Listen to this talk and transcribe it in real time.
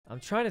I'm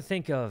trying to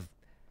think of...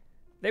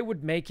 They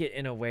would make it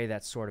in a way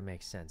that sort of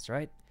makes sense,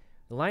 right?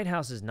 The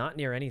lighthouse is not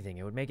near anything.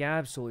 It would make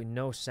absolutely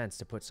no sense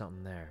to put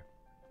something there.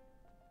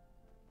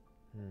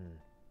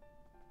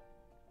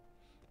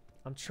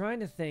 I'm trying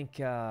to think,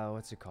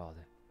 what's it called?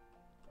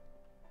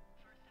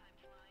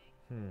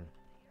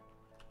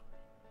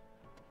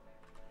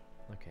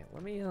 Okay,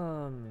 let me,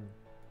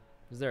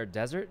 is there a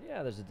desert?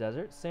 Yeah, there's a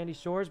desert. Sandy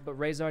shores, but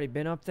Ray's already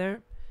been up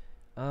there.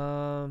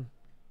 Let's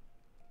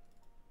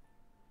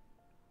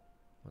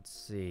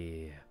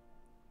see.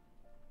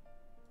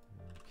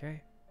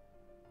 Okay.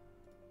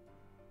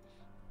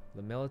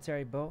 The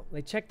military boat.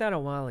 They checked that a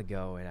while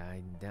ago, and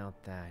I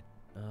doubt that.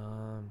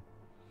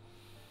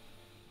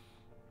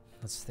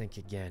 Let's think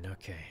again.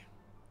 Okay.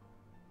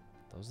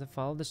 Those that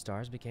followed the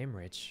stars became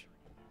rich.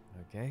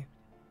 Okay.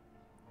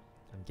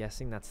 I'm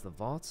guessing that's the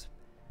vault.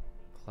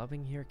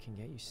 Clubbing here can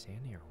get you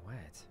sandy or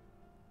wet.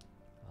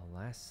 A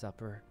last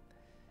supper.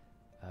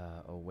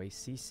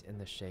 Oasis in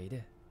the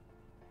shade.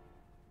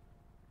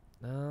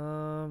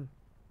 Let's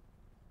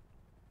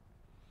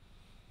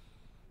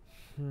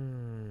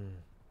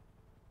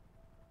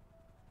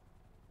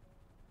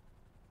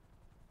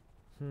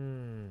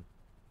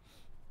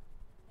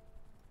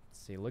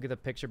see, look at the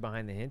picture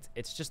behind the hint.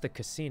 It's just a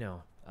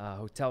casino.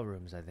 Hotel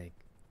rooms, I think.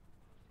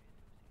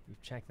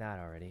 We've checked that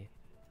already.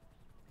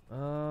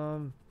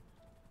 Let's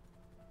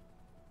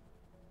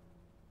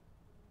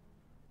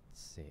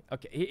see.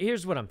 Okay,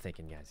 here's what I'm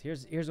thinking, guys.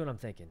 Here's what I'm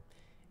thinking.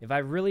 If I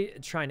really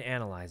try and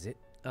analyze it.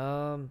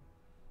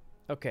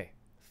 Okay.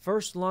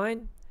 First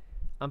line,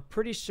 I'm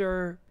pretty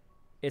sure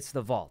it's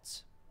the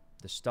vaults.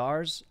 The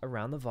stars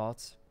around the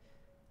vaults.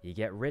 You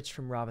get rich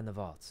from robbing the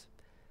vaults.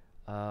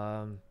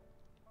 And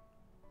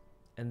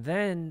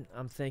then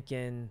I'm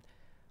thinking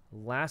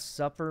Last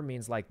Supper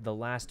means like the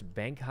last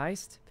bank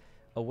heist.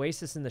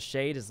 Oasis in the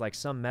shade is like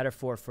some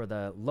metaphor for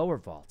the lower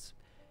vaults.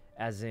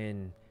 As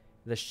in,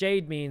 the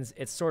shade means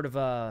it's sort of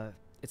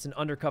it's an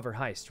undercover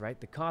heist, right?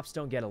 The cops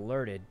don't get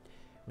alerted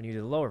when you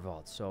do the lower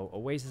vaults. So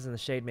Oasis in the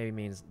shade maybe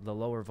means the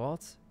lower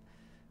vaults.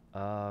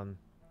 And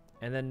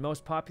then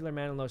most popular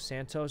man in Los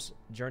Santos,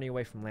 journey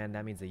away from land,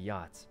 that means the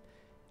yachts.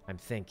 I'm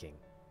thinking.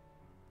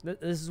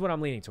 This is what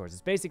I'm leaning towards.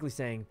 It's basically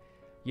saying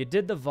you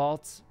did the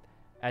vault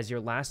as your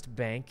last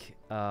bank.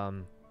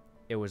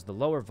 It was the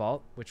lower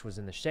vault, which was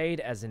in the shade,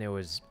 as in it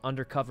was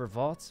undercover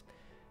vaults.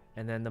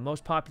 And then the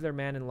most popular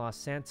man in Los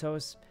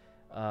Santos,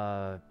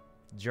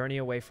 journey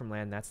away from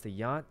land, that's the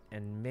yacht.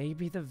 And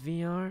maybe the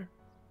VR?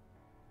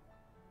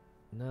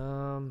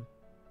 No.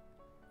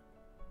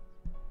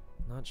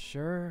 Not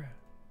sure.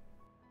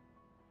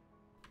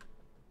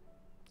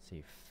 Let's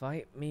see.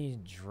 Fight me,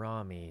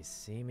 draw me,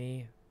 see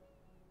me,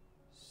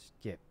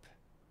 skip.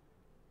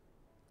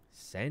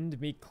 Send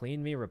me,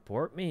 clean me,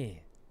 report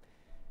me.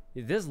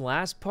 This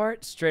last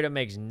part straight up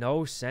makes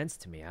no sense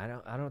to me. I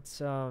don't,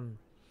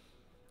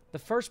 the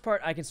first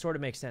part I can sort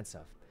of make sense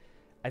of.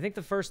 I think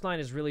the first line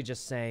is really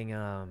just saying,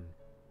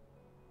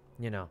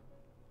 you know,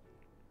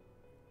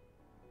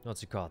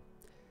 what's it called?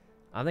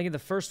 I'm thinking the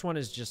first one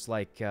is just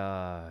like, you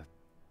know,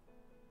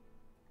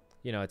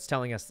 it's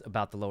telling us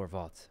about the lower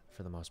vault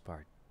for the most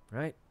part,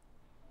 right?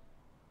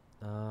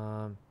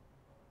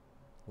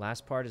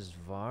 Last part is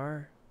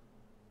VAR.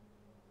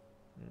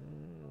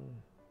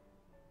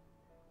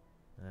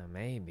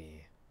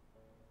 Maybe.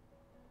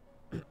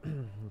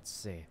 Let's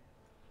see.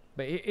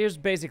 But here's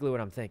basically what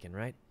I'm thinking,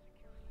 right?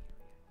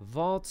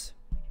 Vault.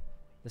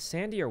 The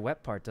sandy or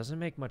wet part doesn't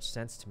make much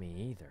sense to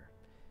me either.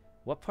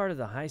 What part of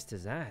the heist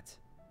is that?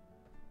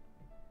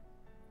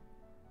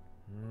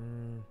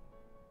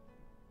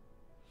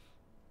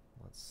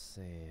 Let's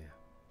see.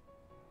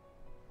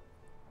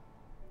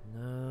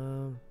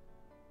 No.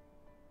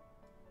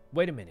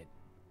 Wait a minute.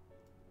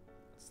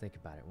 Let's think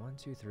about it. 1,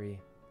 2, 3,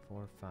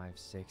 4, 5,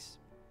 6.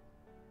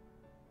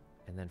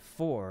 And then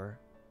 4,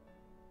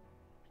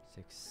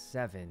 6,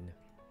 7.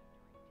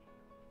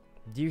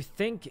 Do you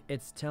think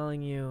it's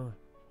telling you...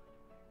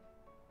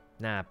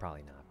 Nah,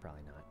 probably not.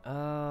 Probably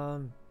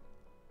not.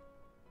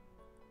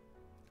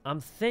 I'm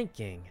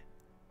thinking...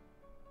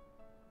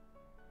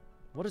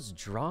 What does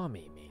draw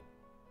me mean?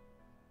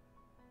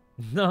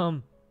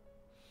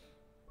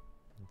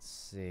 Let's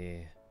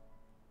see.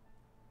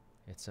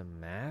 It's a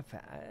map?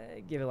 I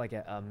give it like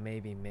a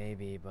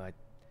maybe, but...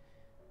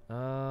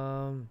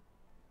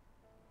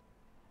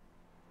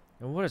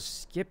 And what does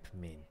skip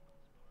mean?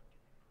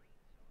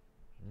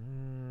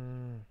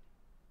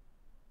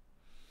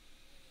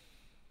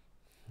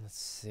 Let's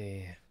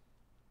see.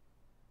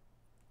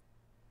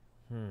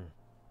 Okay.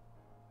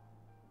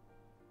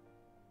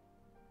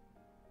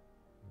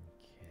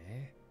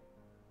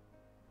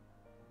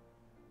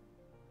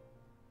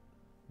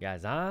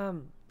 Guys,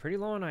 I'm pretty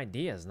low on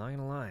ideas, not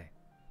gonna lie.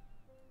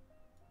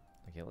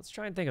 Okay, let's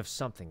try and think of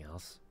something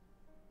else.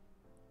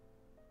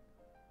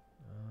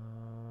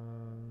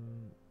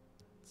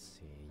 Let's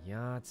see.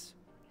 Yachts.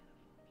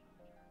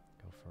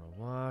 Go for a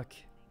walk.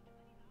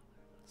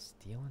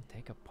 Steal and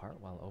take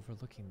apart while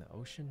overlooking the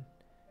ocean.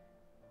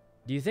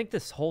 Do you think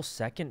this whole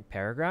second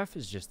paragraph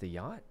is just the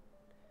yacht?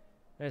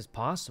 That is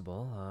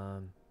possible.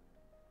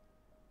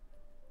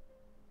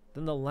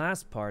 Then the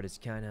last part is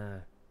kind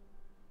of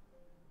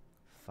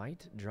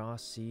fight, draw,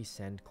 see,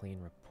 send, clean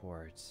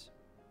reports.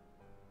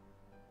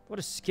 What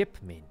does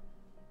skip mean?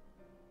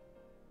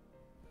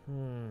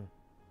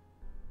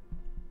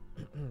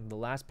 The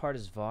last part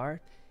is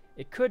var.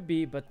 It could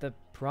be, but the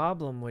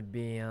problem would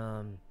be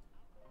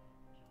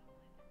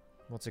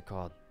what's it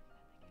called?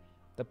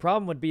 The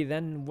problem would be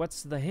then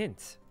what's the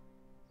hint?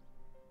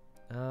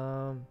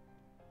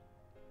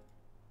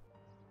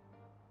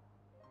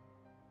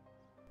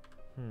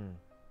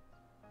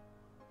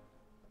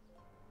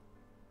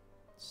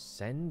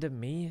 Send to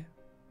me?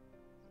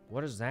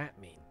 What does that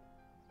mean?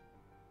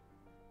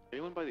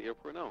 Anyone by the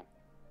airport now?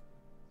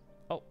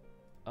 Oh,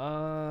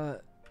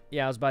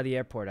 yeah, I was by the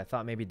airport. I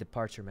thought maybe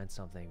departure meant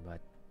something, but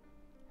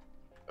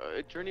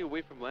A journey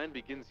away from land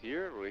begins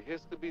here, or it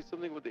has to be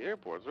something with the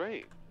airports,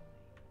 right?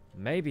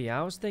 maybe.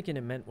 I was thinking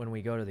it meant when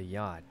we go to the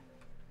yacht.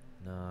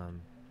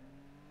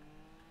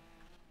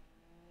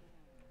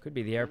 Could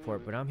be the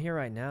airport, but I'm here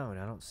right now and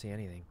I don't see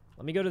anything.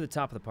 Let me go to the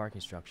top of the parking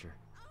structure.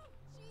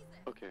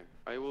 Okay,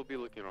 I will be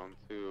looking around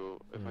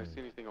too. If I see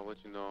anything, I'll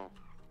let you know.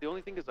 The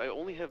only thing is I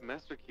only have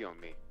master key on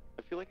me.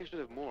 I feel like I should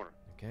have more.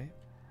 Okay.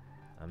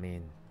 I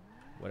mean,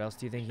 what else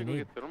do you think you Should go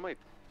need? get thermite.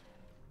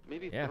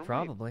 Maybe Yeah, thermite.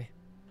 probably.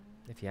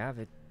 If you have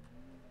it.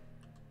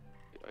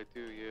 I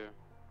do, yeah.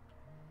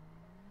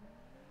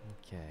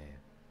 Okay.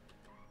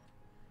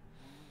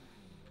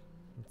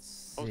 Let's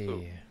see.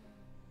 Also,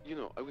 you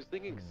know, I was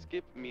thinking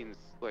skip means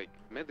like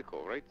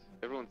medical, right?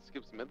 Everyone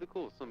skips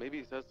medical, so maybe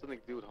it has something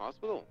to do with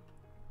hospital.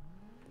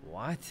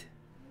 What?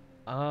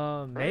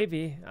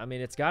 Maybe. I mean,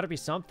 it's got to be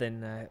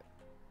something.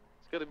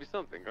 It's gotta be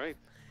something, right?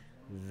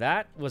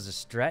 That was a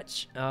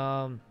stretch.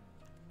 Got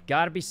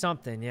to be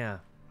something, yeah.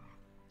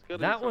 It's gotta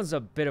be That something. one's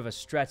a bit of a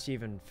stretch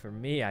even for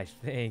me, I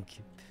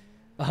think.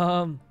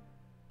 Okay,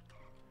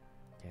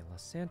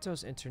 Los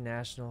Santos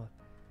International.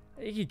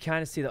 You can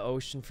kind of see the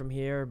ocean from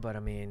here, but I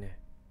mean,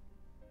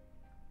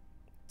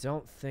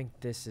 don't think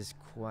this is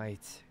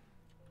quite.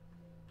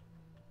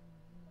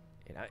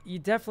 You know, you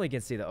definitely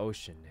can see the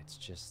ocean. It's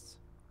just.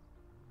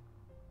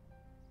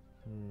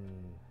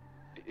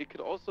 It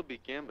could also be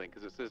gambling,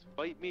 because it says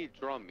fight me,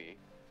 draw me,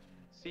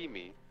 see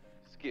me,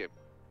 skip,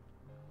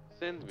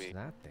 send What's me,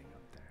 that thing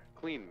up there?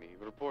 clean me,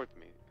 report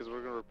me. Because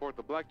we're gonna report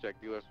the blackjack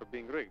dealers for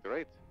being rigged,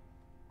 right?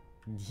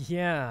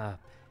 Yeah.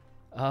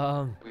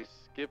 We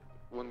skip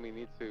when we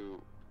need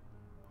to.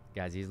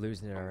 Guys, he's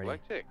losing it already.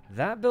 Blackjack.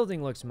 That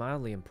building looks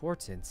mildly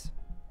important.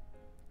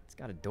 It's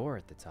got a door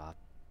at the top.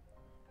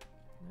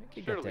 I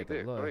could go Surely take a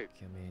did, look. right.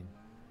 I mean,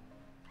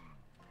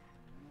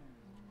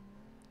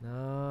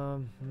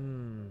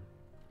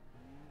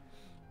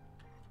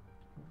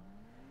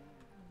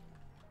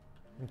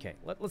 Okay,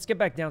 let's get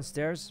back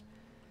downstairs.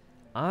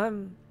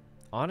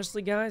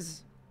 Honestly,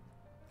 guys,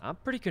 I'm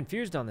pretty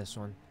confused on this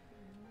one.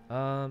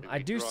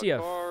 I do draw see a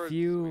cards,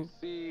 few. We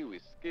see, we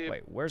skip.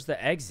 Wait, where's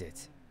the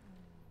exit?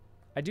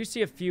 I do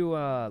see a few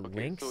Okay,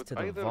 links so it's to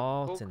the either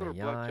vault and poker the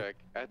or yacht. blackjack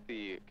at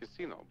the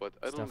casino, but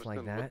I don't Stuff like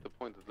understand that. what the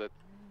point of that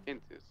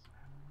hint is.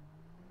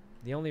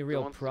 The only If real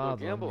someone wants to go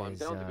problem gamble, I'm is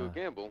down to go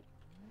gamble.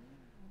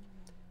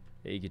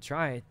 yeah, you could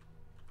try it.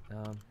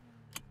 All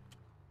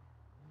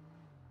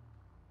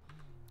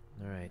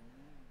right.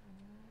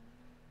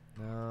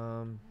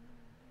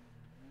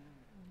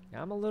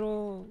 I'm a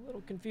little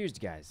confused,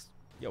 guys.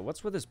 Yo,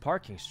 what's with this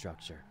parking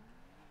structure?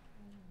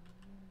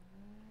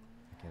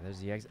 Okay, there's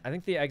the exit. I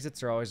think the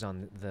exits are always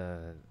on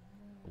the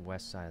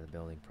west side of the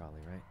building,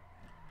 probably, right?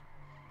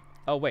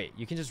 Oh, wait,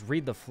 you can just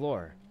read the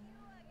floor.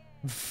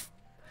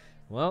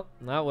 Well,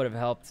 that would have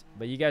helped,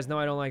 but you guys know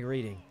I don't like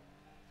reading.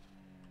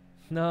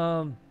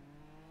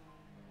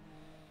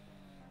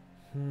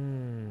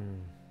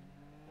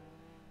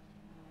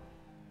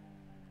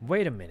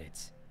 Wait a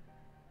minute.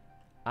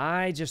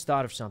 I just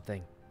thought of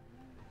something.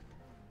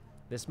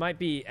 This might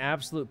be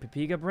absolute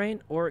Papiga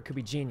brain, or it could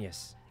be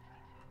genius.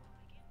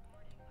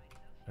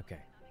 Okay.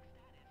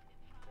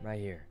 Right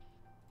here.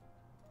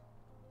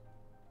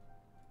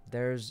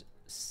 There's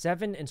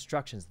 7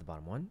 instructions at the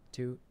bottom. 1,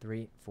 2,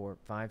 3, 4,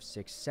 5,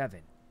 6,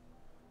 7.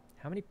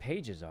 How many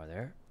pages are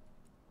there?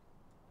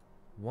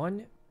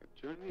 1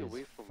 Journey is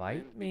away from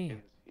fight land me.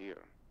 begins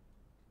here.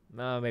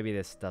 No, maybe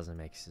this doesn't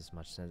make as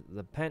much sense.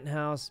 The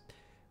penthouse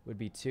would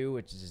be 2,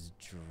 which is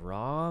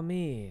draw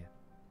me.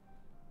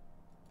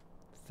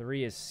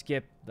 3 is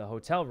skip the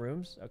hotel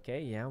rooms.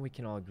 Okay, yeah, we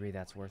can all agree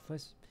that's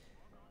worthless.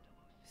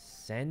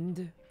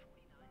 Send.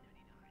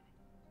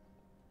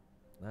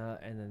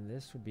 And then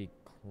this would be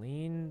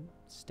clean.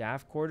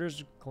 Staff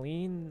quarters,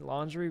 clean.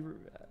 Laundry.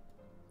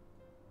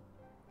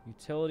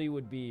 Utility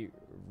would be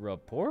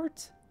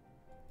report.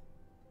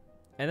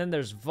 And then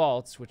there's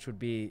vaults, which would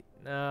be.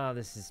 No,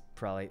 this is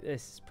probably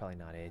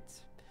not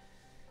it.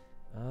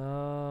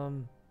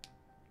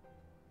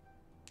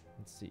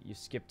 Let's see. You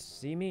skipped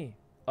see me?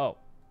 Oh.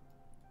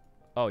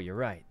 Oh, you're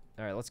right.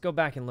 All right, let's go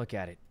back and look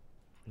at it.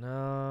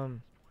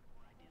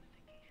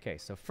 Okay,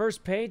 so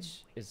first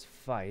page is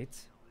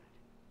fight.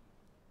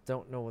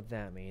 Don't know what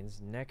that means.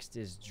 Next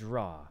is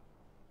draw.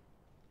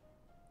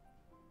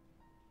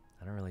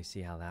 I don't really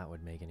see how that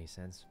would make any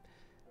sense.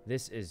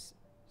 This is...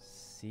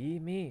 See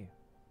me?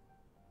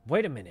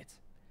 Wait a minute.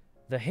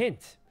 The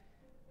hint.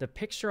 The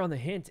picture on the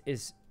hint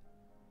is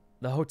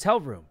the hotel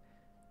room.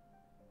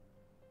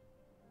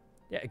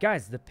 Yeah,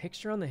 guys, the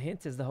picture on the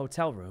hint is the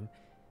hotel room,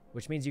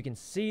 which means you can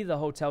see the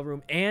hotel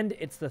room, and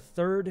it's the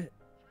 3rd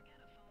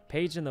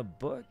page in the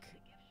book.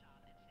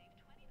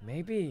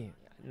 Maybe.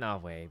 No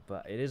way,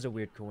 but it is a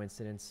weird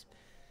coincidence.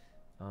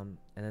 And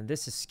then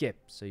this is skip.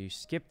 So you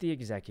skip the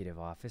executive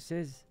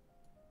offices.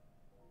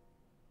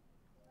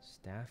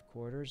 Staff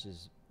quarters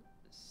is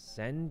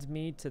send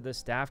me to the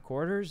staff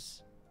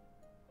quarters.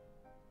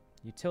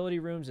 Utility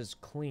rooms is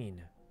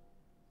clean.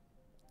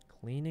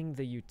 Cleaning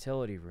the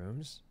utility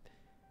rooms.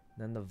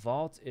 Then the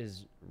vault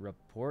is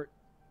report.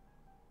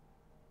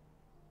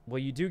 Well,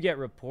 you do get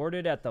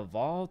reported at the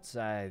vault.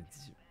 I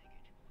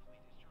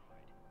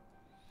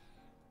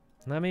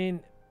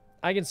mean,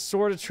 I can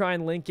sort of try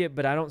and link it,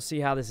 but I don't see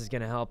how this is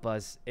going to help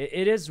us.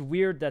 It is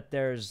weird that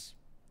there's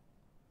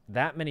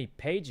that many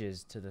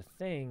pages to the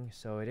thing,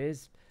 so it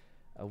is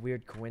a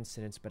weird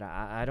coincidence, but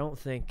I don't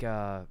think...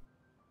 I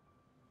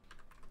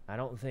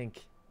don't think...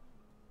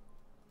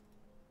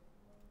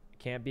 It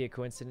can't be a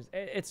coincidence.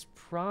 It's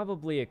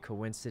probably a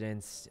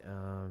coincidence.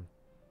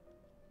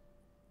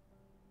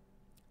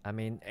 I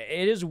mean,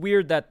 it is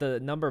weird that the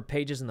number of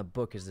pages in the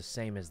book is the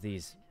same as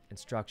these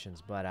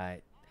instructions, but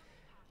I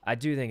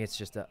do think it's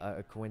just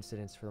a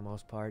coincidence for the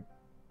most part.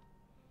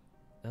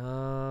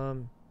 I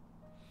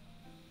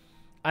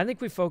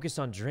think we focus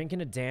on drink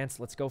and a dance.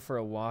 Let's go for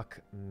a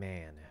walk,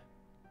 man.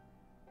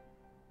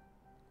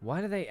 Why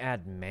do they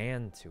add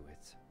man to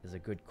it is a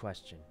good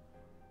question.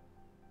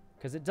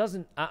 Because it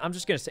doesn't... I'm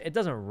just going to say, it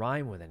doesn't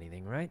rhyme with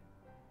anything, right?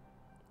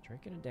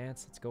 Drink and a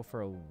dance. Let's go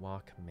for a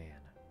walk, man.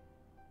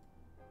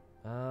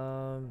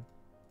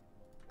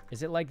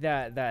 Is it like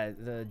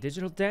the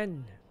digital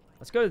den?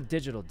 Let's go to the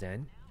digital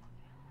den.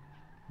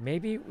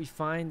 Maybe we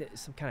find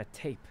some kind of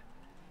tape.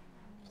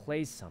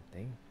 Plays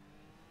something.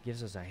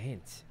 Gives us a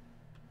hint.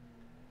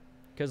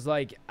 Because,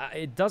 like,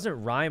 it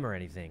doesn't rhyme or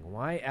anything.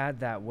 Why add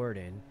that word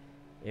in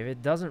if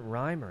it doesn't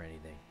rhyme or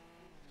anything?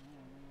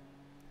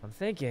 I'm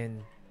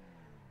thinking...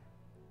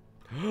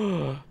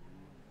 The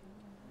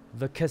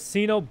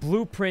casino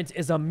blueprint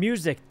is a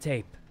music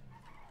tape.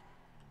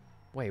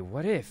 Wait,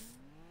 what if...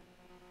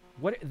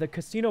 The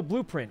casino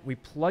blueprint, we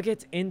plug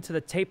it into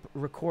the tape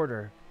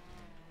recorder,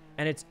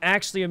 and it's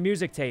actually a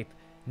music tape.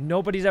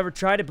 Nobody's ever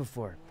tried it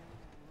before.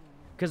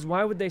 Because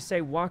why would they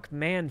say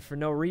Walkman for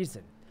no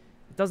reason?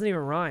 It doesn't even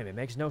rhyme. It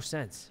makes no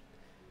sense.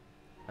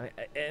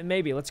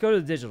 Maybe. Let's go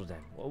to the digital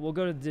den. We'll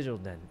go to the digital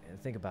den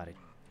and think about it.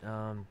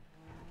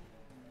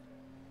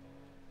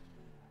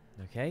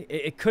 Okay.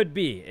 It could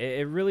be.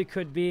 It really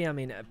could be. I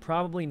mean,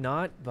 probably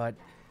not, but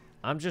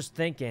I'm just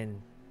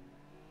thinking...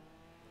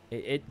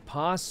 It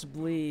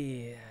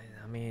possibly,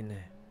 I mean,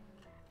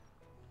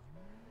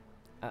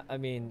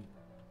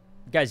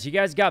 guys, you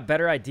guys got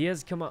better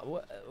ideas? Come on,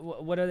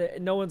 what are they?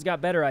 No one's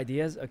got better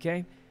ideas,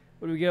 okay?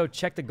 What do we go,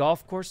 check the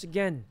golf course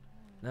again?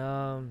 Okay.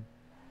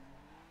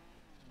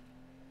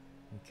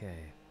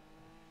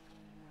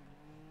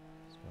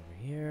 Let's go over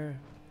here.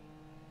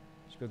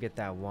 Let's go get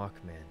that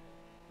Walkman.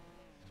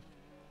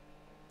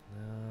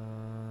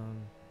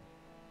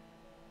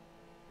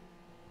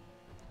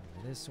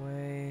 Over this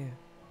way.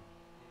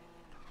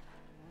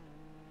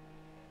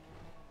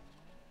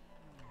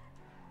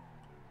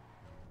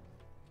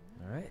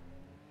 All right.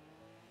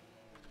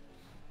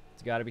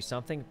 It's got to be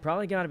something.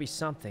 Probably got to be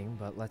something,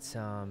 but let's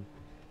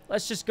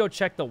just go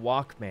check the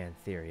Walkman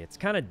theory. It's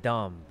kind of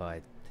dumb,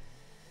 but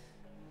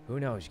who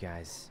knows,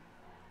 guys?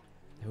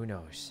 Who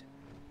knows?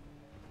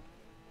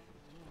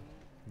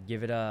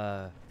 Give it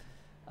a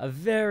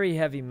very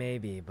heavy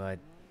maybe, but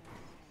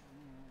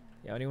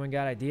yo, anyone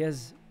got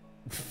ideas?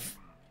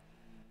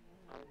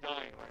 I'm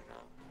dying right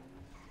now.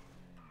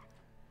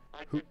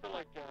 I do feel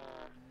like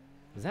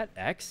Is that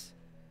X?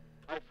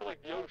 I feel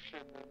like the ocean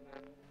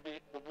and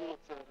the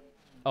water.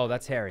 Oh,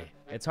 that's Harry.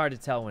 It's hard to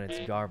tell when it's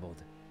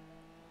garbled.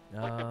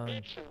 Like the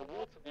beach and the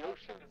water, the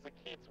ocean is the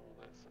key to all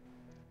this.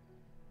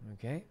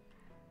 Okay.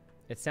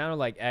 It sounded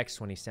like X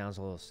when he sounds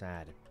a little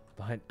sad.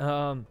 But,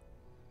 I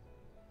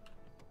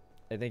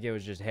think it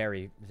was just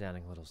Harry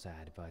sounding a little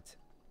sad, but...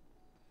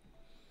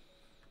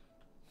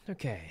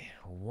 Okay.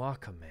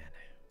 Walkman.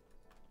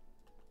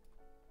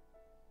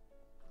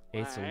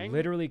 It's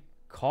literally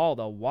called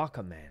a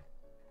Walkman.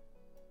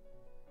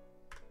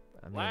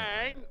 I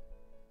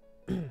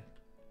mean,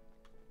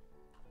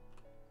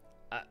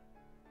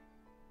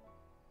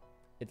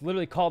 it's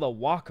literally called a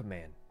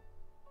Walkman,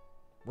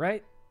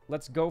 right?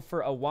 Let's go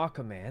for a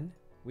Walkman.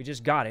 We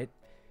just got it.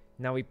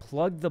 Now we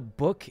plug the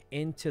book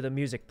into the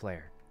music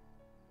player.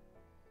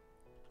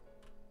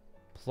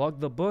 Plug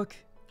the book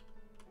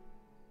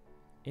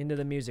into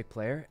the music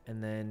player,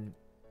 and then...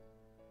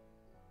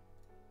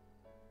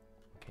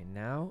 Okay,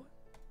 now...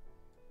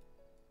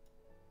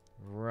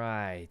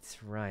 Right,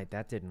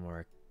 that didn't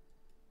work.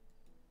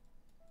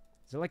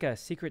 Is it like a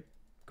secret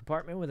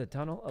compartment with a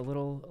tunnel? A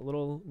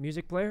little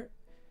music player?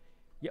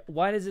 Yeah,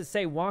 why does it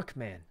say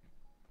Walkman?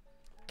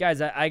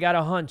 Guys, I got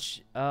a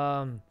hunch.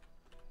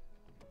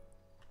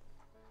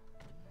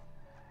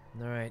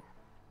 All right.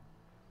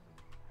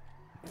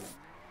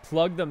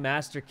 Plug the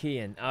master key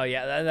in. Oh,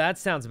 yeah, that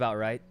sounds about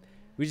right.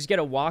 We just get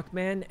a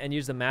Walkman and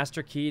use the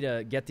master key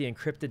to get the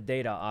encrypted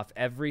data off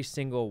every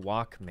single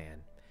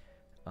Walkman.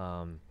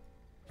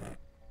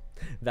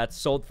 That's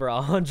sold for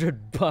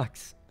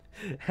 $100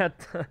 at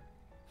the...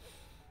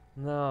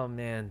 Oh,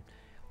 man.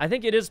 I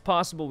think it is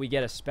possible we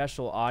get a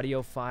special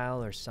audio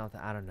file or something.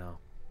 I don't know.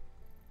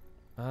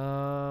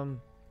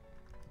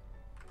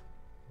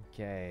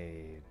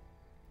 Okay.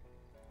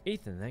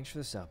 Ethan, thanks for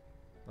the sub.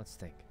 Let's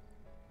think.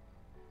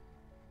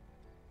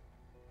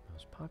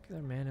 Most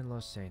popular man in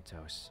Los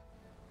Santos.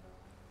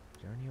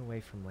 Journey away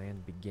from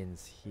land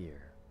begins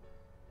here.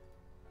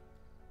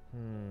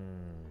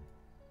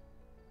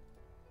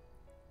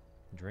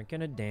 Drink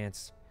and a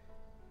dance.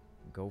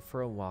 Go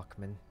for a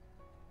Walkman.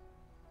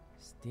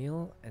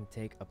 Steal and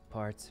take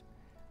apart.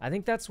 I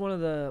think that's one of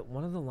the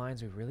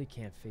lines we really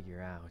can't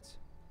figure out.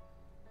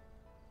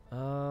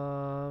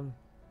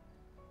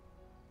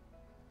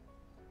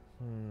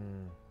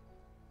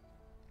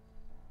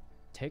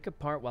 Take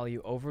apart while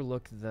you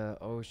overlook the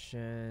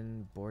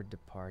ocean. Board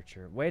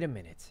departure. Wait a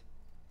minute.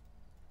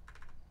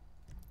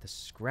 The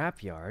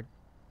scrapyard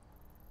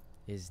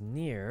is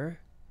near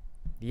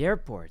the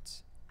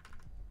airport.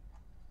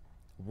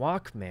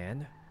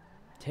 Walkman.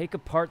 Take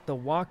apart the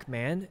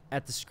Walkman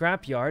at the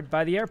scrapyard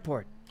by the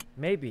airport.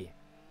 Maybe.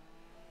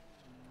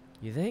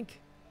 You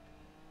think?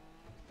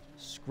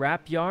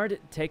 Scrapyard,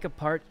 take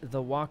apart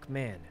the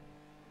Walkman.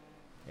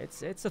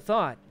 It's a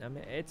thought. I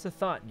mean, it's a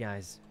thought,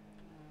 guys.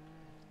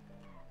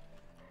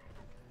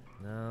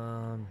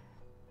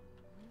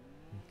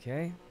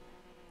 Okay.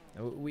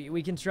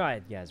 We can try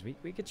it, guys.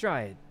 We could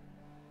try it.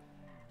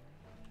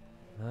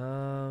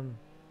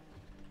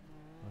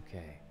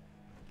 Okay.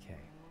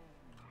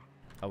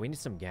 Oh, we need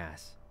some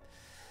gas.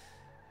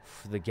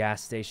 The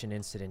gas station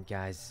incident,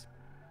 guys.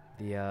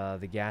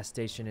 The gas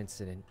station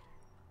incident.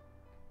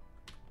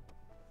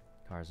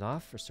 Cars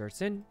off.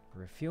 Restarts in.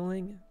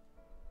 Refueling.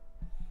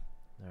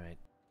 Alright.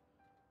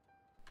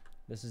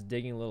 This is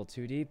digging a little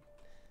too deep.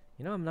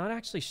 You know, I'm not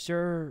actually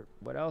sure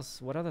what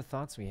other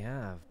thoughts we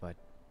have, but...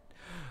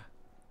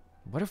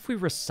 What if we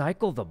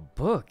recycle the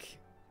book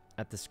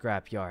at the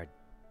scrapyard?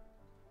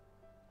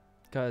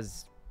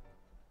 Because...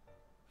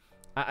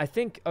 I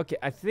think, okay,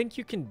 I think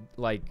you can,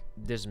 like,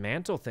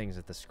 dismantle things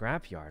at the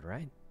scrapyard,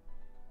 right?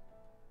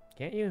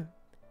 Can't you?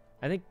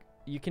 I think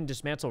you can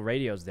dismantle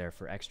radios there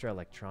for extra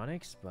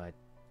electronics, but...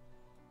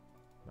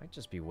 Might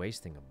just be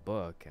wasting a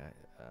book.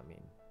 I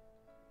mean...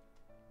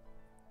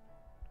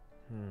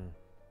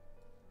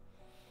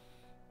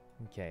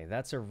 Okay,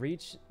 that's a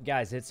reach.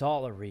 Guys, it's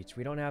all a reach.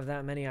 We don't have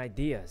that many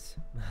ideas.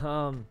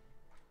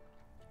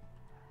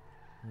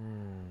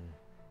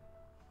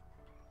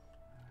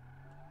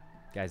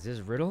 Guys, this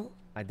riddle,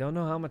 I don't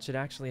know how much it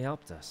actually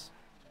helped us.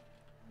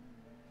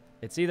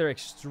 It's either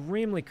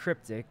extremely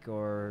cryptic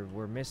or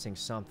we're missing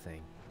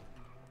something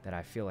that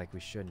I feel like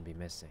we shouldn't be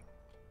missing.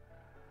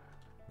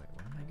 Wait,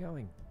 where am I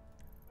going?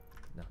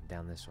 No,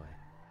 down this way.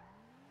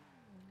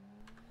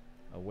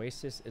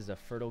 Oasis is a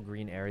fertile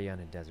green area in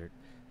a desert.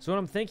 So what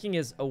I'm thinking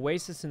is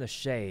oasis in the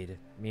shade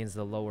means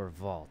the lower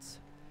vault.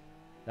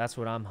 That's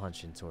what I'm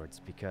hunching towards,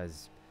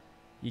 because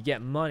you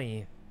get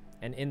money,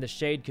 and in the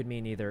shade could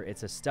mean either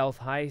it's a stealth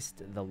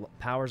heist, the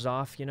power's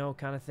off, you know,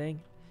 kind of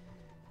thing.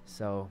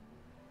 So,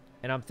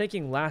 and I'm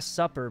thinking Last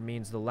Supper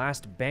means the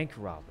last bank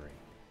robbery,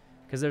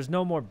 because there's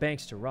no more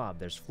banks to rob.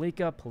 There's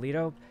Fleeca,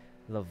 Polito,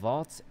 the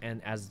vault,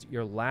 and as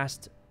your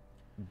last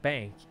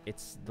bank,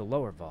 it's the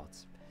lower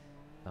vault.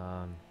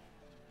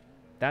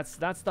 That's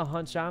the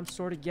hunch I'm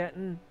sort of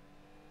getting.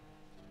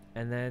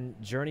 And then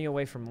journey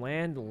away from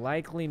land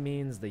likely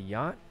means the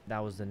yacht.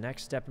 That was the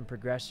next step in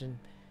progression.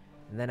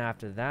 And then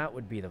after that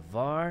would be the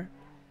VAR.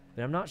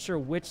 But I'm not sure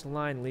which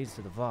line leads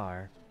to the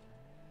VAR.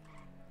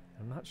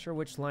 I'm not sure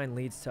which line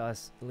leads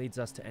us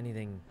to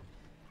anything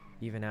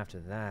even after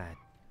that.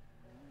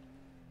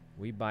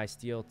 We buy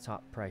steel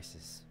top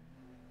prices.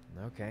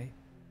 Okay.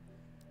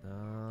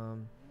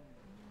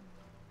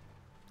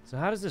 So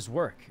how does this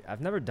work?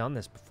 I've never done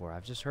this before.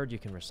 I've just heard you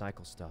can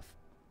recycle stuff.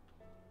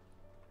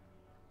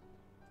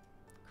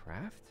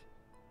 Craft?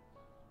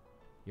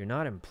 You're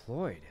not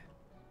employed.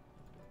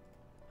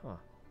 Huh.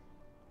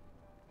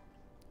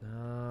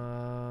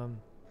 Well,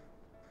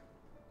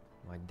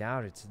 I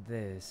doubt it's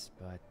this,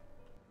 but...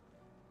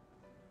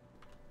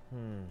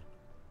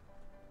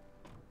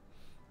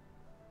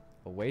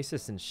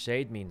 Oasis and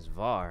shade means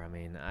VAR. I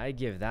mean, I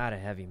give that a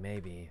heavy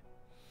maybe.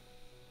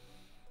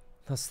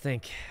 Let's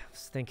think.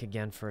 Let's think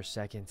again for a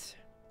second.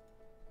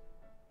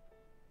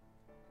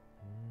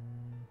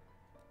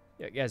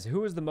 Yeah, guys,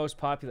 who is the most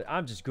popular?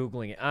 I'm just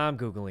Googling it. I'm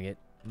Googling it.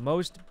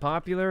 Most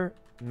popular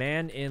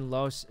man in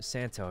Los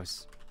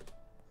Santos.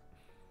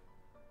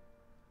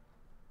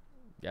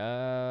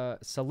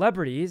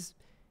 Celebrities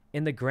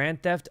in the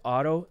Grand Theft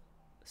Auto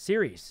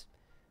series.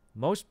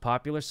 Most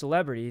popular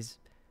celebrities.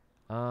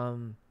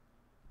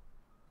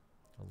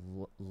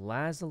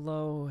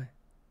 Lazlo.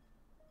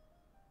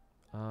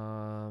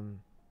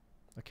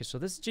 Okay, so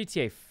this is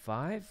GTA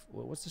 5.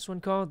 What's this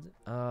one called?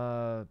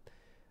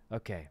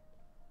 Okay.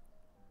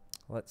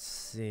 Let's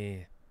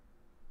see.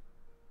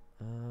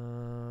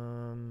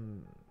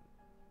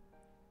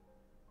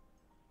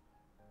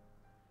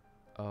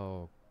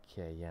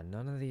 Okay, yeah,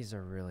 none of these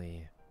are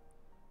really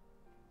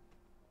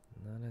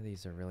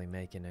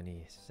making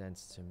any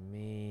sense to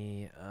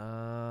me.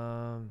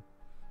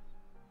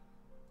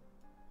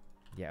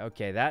 Yeah,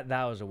 okay, that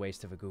was a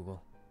waste of a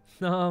Google.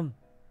 So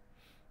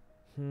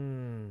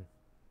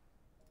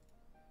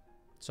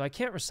I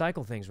can't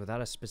recycle things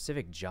without a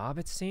specific job,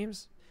 it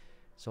seems.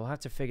 So we'll have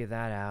to figure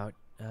that out.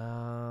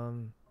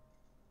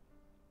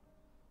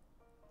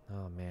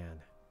 Oh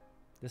man.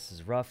 This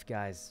is rough,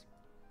 guys.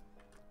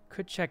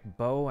 Could check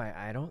bow.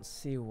 I don't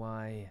see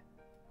why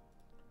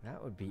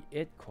that would be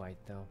it quite,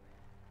 though.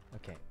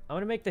 Okay, I'm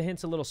going to make the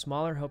hints a little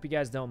smaller. Hope you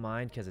guys don't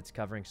mind because it's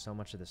covering so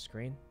much of the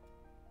screen.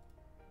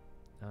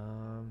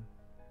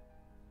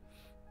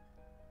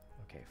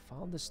 Okay,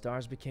 followed the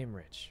stars, became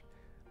rich.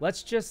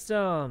 Let's just,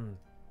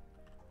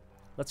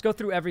 let's go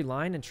through every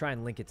line and try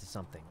and link it to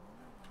something.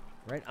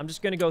 Right? I'm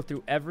just going to go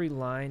through every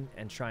line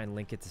and try and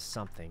link it to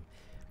something.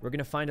 We're going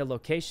to find a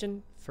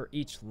location for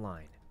each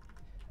line.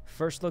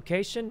 First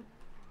location,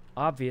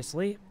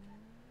 obviously,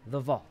 the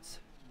vault,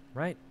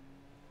 right?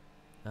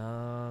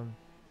 I'm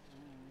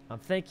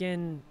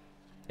thinking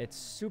it's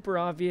super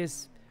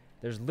obvious.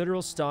 There's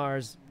literal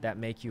stars that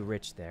make you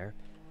rich there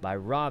by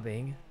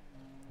robbing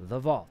the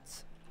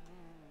vault.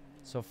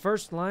 So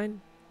first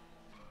line,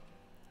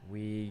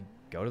 we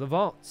go to the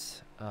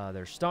vault.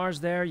 There's stars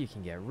there. You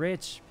can get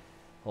rich.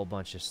 Whole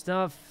bunch of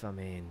stuff. I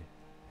mean,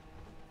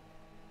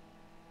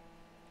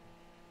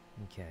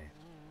 okay.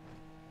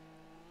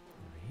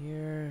 Over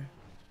here.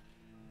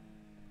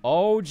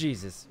 Oh,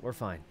 Jesus. We're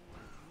fine.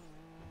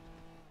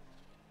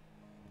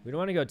 We don't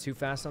want to go too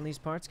fast on these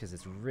parts because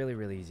it's really,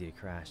 really easy to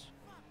crash.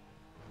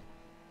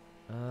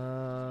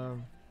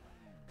 Alright.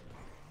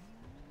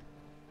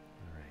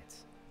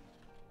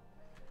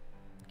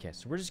 Okay,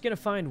 so we're just going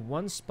to find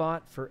one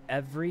spot for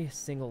every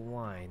single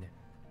line.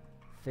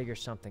 Figure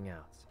something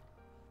out.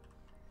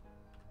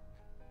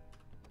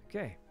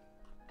 Okay.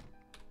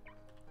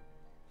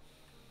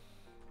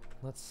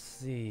 Let's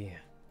see.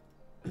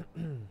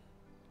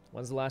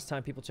 When's the last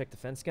time people checked the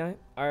fence guy?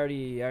 I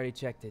already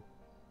checked it.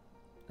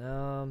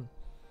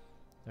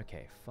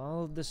 Okay,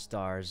 followed the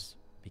stars,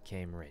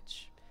 became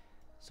rich.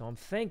 So I'm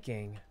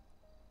thinking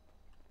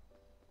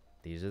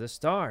these are the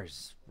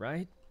stars,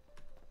 right?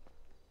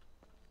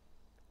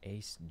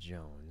 Ace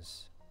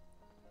Jones.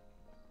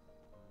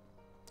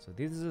 So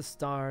these are the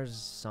stars,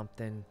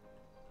 something.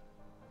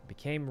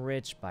 Became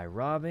rich by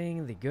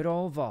robbing the good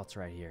old vaults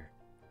right here.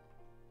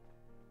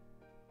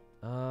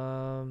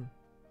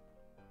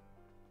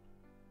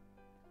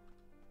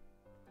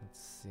 Let's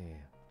see.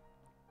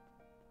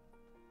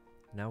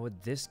 Now,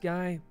 would this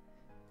guy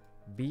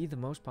be the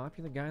most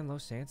popular guy in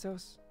Los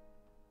Santos?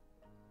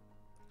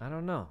 I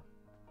don't know.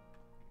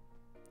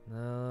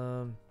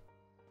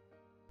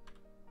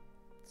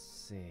 Let's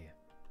see.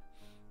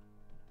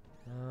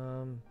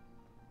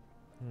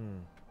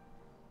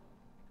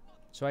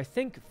 So I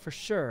think for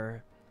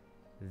sure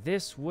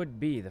this would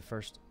be the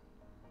first.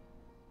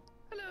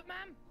 Hello,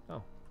 ma'am.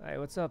 Oh, hey,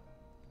 what's up?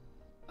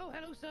 Oh,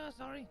 hello, sir.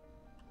 Sorry.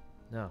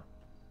 No.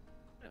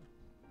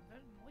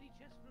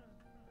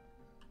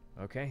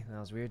 Okay, that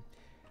was weird.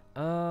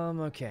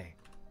 Okay.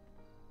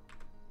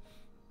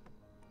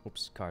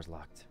 Oops, car's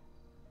locked.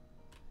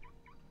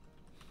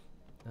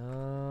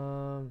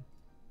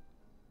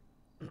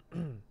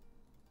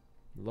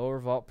 Lower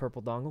vault,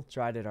 purple dongle.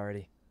 Tried it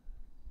already.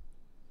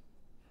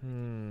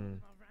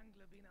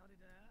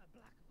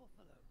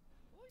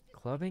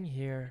 Clubbing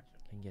here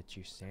can get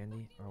you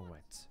sandy or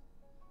wet.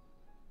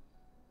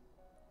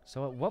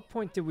 So at what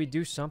point did we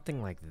do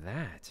something like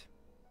that?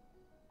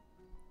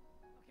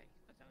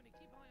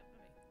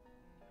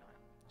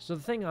 So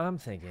the thing I'm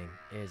thinking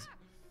is...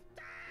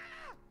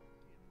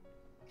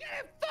 You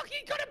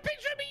fucking got a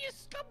picture of me, you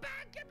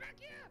scumbag! Get back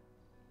here!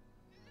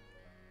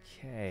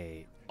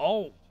 Okay.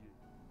 Oh!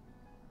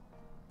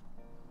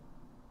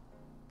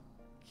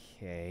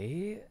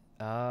 Okay.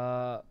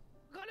 Got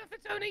him for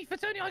Tony! For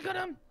Tony, I got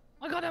him!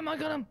 I got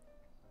him!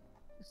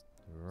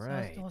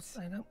 Right. Close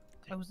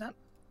that.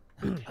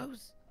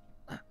 Close.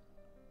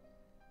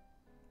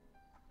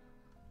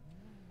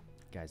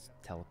 Guys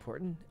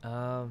teleporting.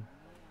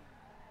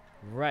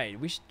 Right,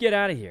 we should get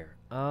out of here.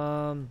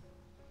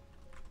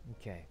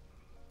 Okay.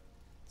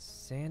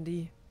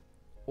 Sandy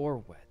or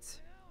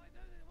wet.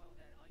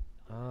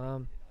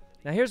 Now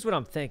here's what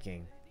I'm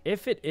thinking.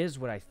 If it is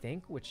what I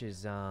think, which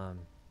is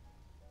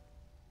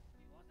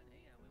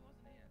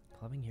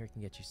clubbing here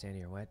can get you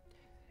sandy or wet.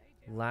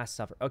 Last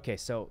Supper. Okay,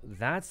 so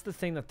that's the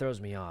thing that throws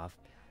me off.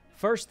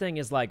 First thing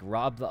is like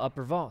rob the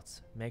upper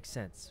vaults. Makes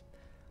sense.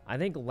 I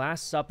think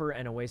Last Supper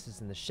and Oasis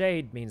in the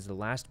Shade means the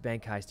last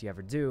bank heist you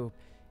ever do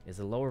is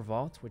the lower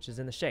vault, which is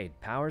in the shade.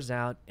 Power's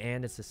out,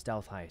 and it's a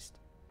stealth heist.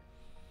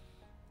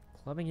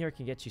 Clubbing here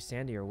can get you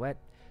sandy or wet.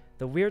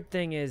 The weird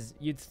thing is,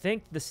 you'd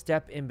think the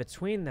step in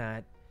between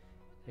that,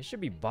 it should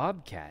be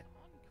Bobcat.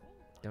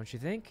 Don't you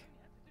think?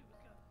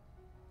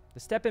 The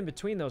step in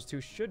between those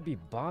two should be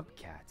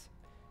Bobcat.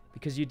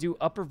 Because you do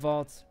upper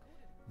vault,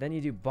 then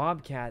you do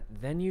Bobcat,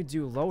 then you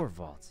do lower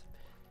vault.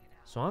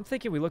 So I'm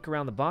thinking we look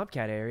around the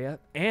Bobcat area,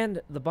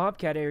 and the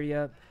Bobcat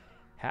area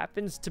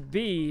happens to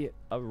be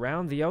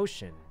around the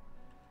ocean.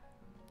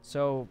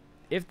 So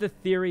if the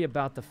theory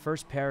about the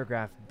first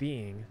paragraph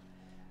being,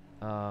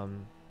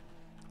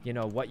 you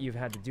know, what you've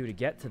had to do to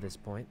get to this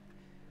point,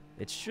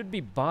 it should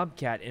be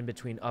Bobcat in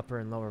between upper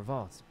and lower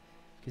vaults.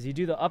 Because you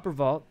do the upper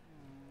vault,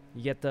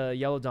 you get the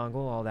yellow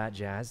dongle, all that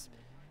jazz.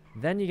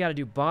 Then you got to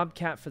do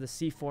Bobcat for the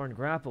C4 and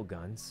grapple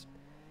guns.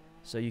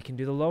 So you can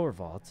do the lower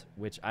vault,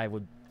 which I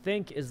would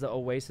think is the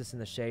Oasis in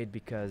the Shade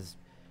because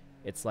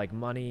it's like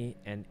money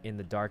and in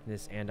the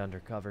darkness and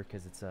undercover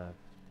because it's a,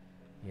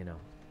 you know,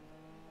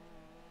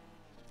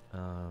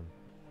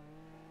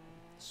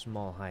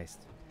 small heist.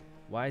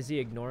 Why is he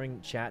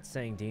ignoring chat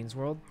saying Dean's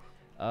World?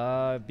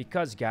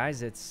 Because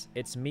guys,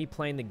 it's me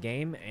playing the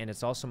game and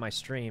it's also my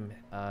stream.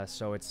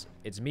 So it's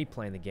me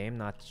playing the game,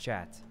 not the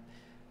chat.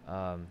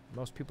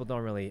 Most people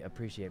don't really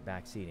appreciate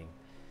backseating,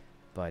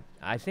 but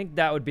I think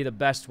that would be the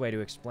best way to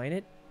explain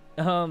it.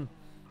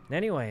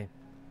 Anyway,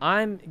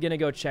 I'm gonna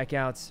go check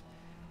out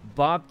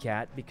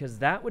Bobcat because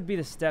that would be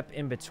the step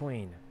in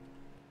between.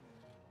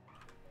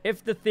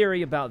 If the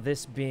theory about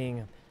this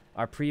being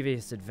our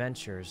previous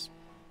adventures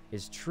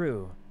is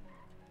true,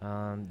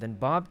 then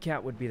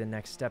Bobcat would be the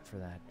next step for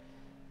that.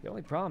 The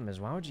only problem is,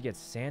 why would you get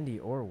sandy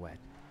or wet?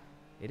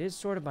 It is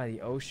sort of by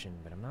the ocean,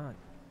 but I'm not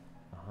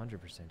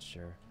 100%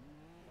 sure.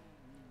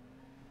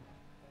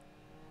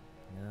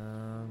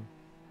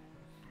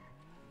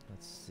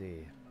 Let's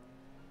see.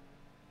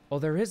 Oh,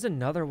 there is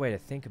another way to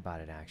think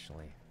about it,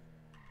 actually.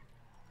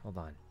 Hold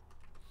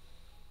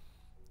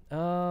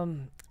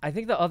on. I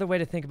think the other way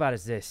to think about it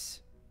is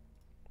this.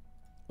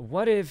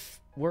 What if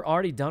we're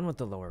already done with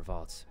the lower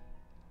vaults?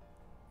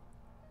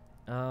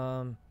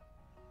 And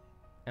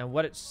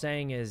what it's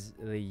saying is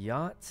the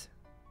yacht.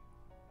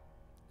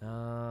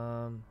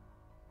 But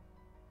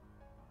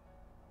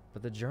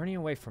the journey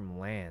away from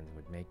land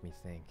would make me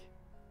think.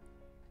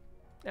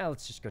 Now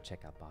let's just go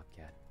check out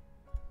Bobcat.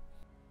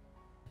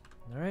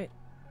 All right.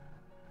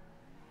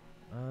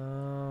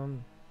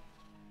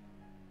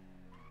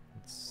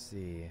 Let's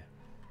see.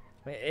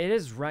 It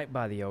is right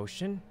by the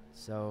ocean,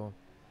 so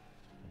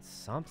it's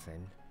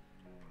something.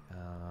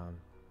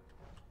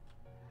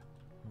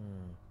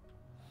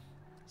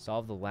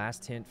 Solve the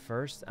last hint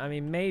first. I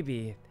mean,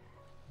 maybe,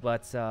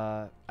 but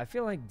I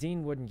feel like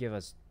Dean wouldn't give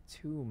us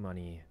too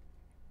many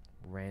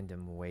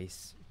random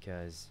wastes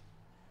because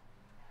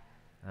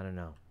I don't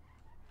know.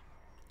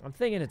 I'm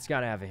thinking it's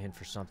got to have a hint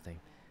for something.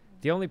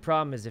 The only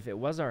problem is if it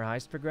was our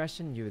heist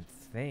progression, you would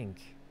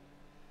think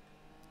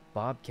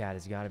Bobcat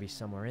has got to be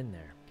somewhere in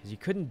there. Because you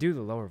couldn't do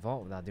the lower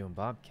vault without doing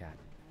Bobcat.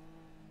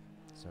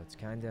 So it's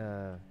kind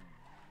of...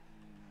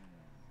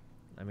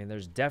 I mean,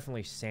 there's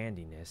definitely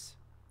sandiness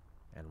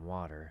and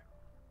water.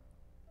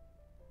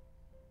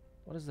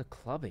 What does the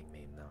clubbing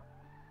mean, though?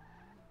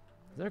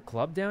 Is there a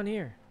club down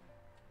here?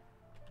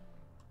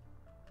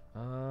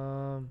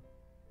 Not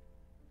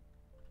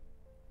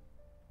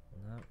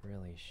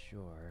really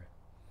sure.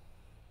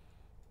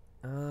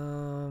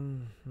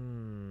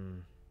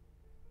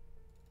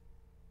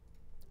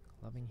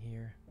 Clubbing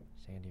here,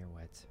 sandy or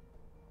wet.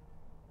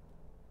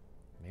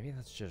 Maybe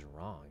that's just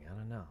wrong. I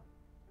don't know.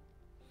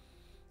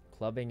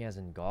 Clubbing as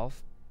in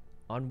golf.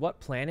 On what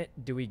planet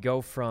do we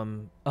go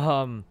from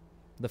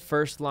the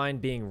first line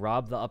being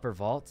rob the upper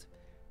vault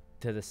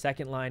to the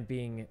second line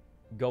being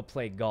go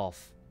play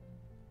golf?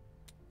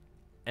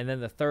 And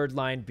then the third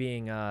line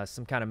being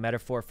some kind of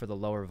metaphor for the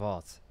lower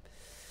vault.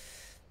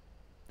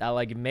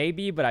 Like,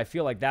 maybe, but I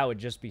feel like that would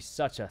just be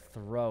such a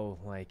throw.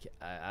 Like,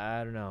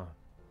 I don't know.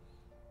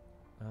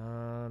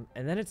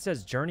 And then it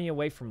says journey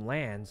away from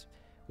land,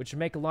 which would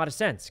make a lot of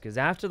sense, because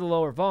after the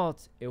lower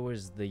vault, it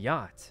was the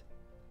yacht.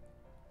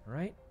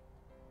 Right?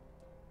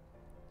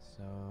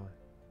 So...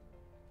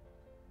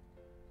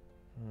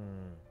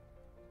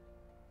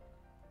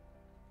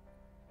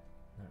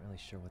 Not really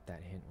sure what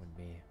that hint would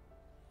be.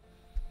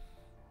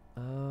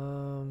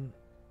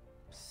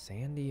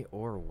 Sandy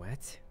or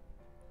wet?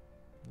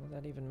 What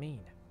does that even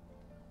mean?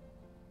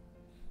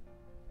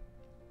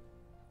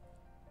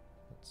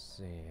 Let's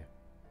see.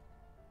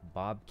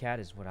 Bobcat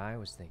is what I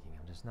was thinking.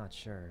 I'm just not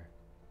sure.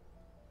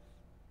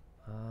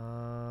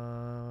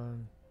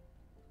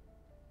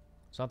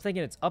 So I'm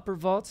thinking it's upper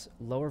vaults,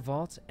 lower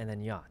vaults, and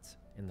then yacht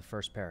in the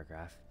first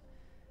paragraph.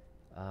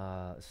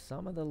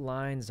 Some of the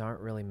lines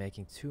aren't really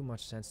making too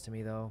much sense to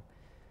me, though.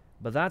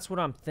 But that's what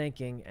I'm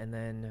thinking, and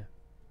then...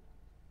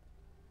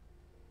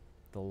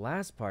 the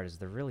last part is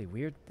the really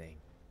weird thing.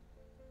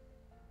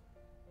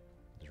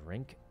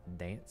 Drink,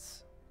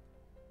 dance,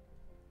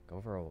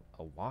 go for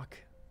a walk.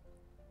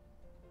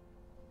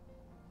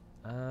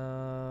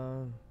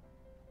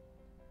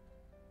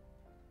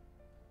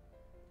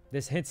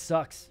 This hint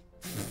sucks.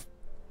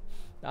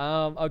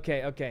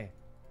 Okay.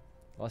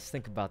 Let's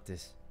think about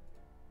this.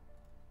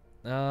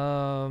 Let's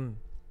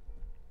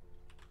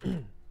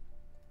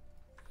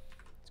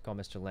call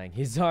Mr. Lang.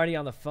 He's already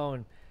on the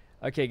phone.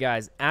 Okay,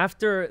 guys.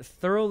 After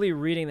thoroughly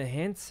reading the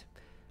hint,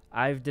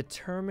 I've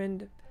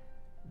determined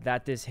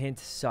that this hint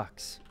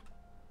sucks.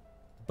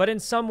 But in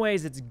some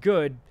ways, it's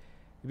good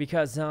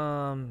because,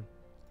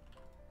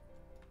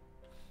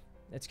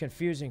 it's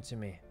confusing to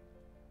me.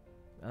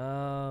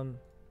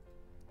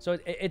 So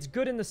it's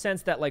good in the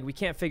sense that, like, we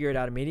can't figure it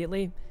out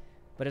immediately.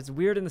 But it's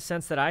weird in the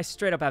sense that I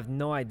straight up have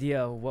no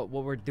idea what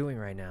we're doing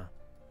right now.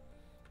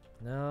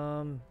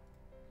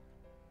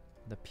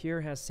 The pier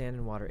has sand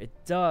and water. It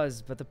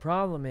does, but the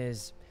problem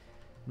is,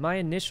 my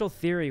initial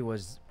theory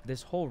was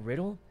this whole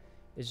riddle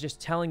is just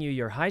telling you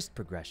your heist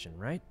progression,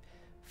 right?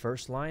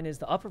 First line is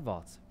the upper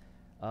vault.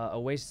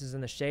 Oasis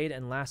in the shade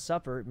and Last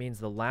Supper means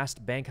the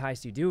last bank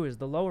heist you do is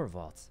the lower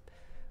vault.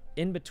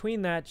 In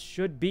between that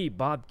should be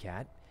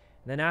Bobcat.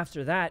 Then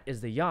after that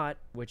is the yacht,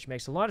 which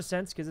makes a lot of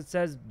sense because it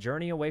says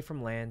journey away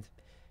from land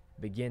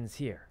begins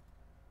here.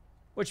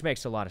 Which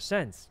makes a lot of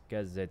sense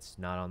because it's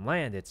not on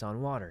land, it's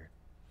on water.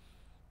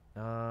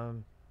 I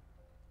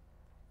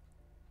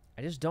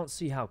just don't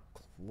see how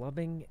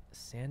clubbing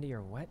sandy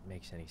or wet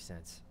makes any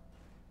sense.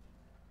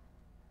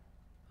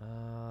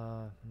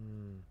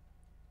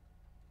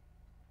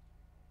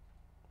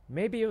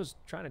 Maybe it was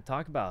trying to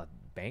talk about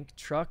bank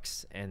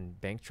trucks,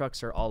 and bank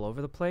trucks are all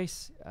over the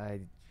place. I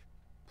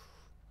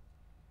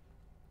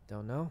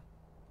don't know.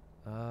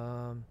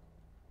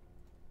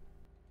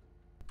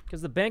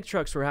 Because the bank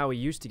trucks were how we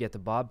used to get the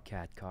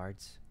Bobcat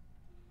cards.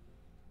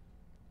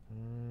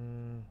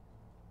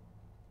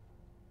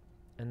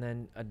 And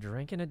then a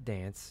drink and a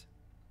dance.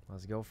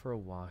 Let's go for a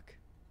walk.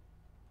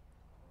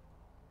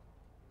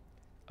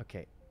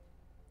 Okay.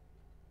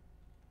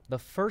 The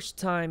first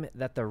time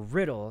that the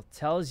riddle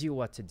tells you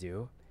what to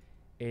do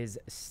is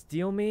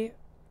steal me.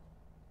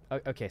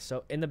 Okay,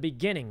 so in the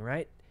beginning,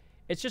 right?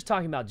 It's just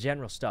talking about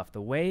general stuff.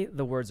 The way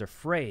the words are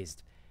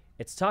phrased,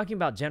 it's talking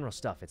about general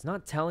stuff. It's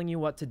not telling you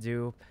what to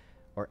do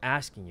or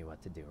asking you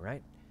what to do,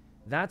 right?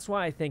 That's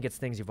why I think it's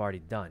things you've already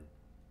done,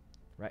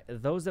 right?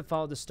 Those that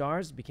followed the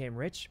stars became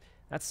rich.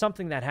 That's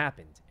something that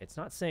happened. It's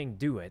not saying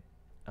do it.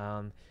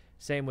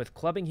 Same with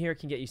clubbing here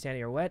can get you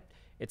sandy or wet.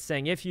 It's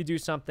saying if you do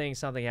something,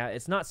 something happens.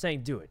 It's not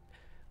saying do it.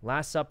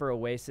 Last Supper,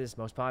 Oasis,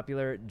 most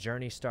popular,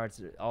 Journey starts,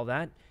 all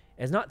that.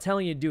 It's not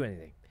telling you to do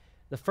anything.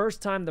 The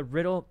first time the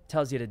riddle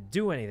tells you to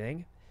do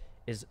anything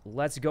is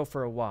let's go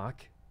for a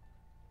walk.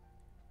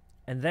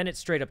 And then it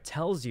straight up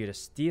tells you to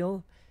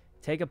steal,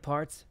 take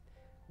apart,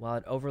 while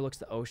it overlooks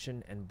the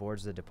ocean and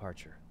boards the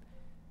departure.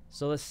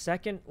 So the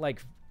second,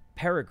 like,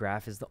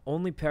 paragraph is the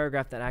only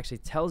paragraph that actually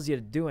tells you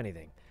to do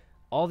anything.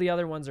 All the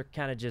other ones are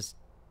kind of just,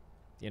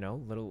 you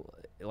know, little,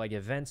 like,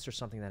 events or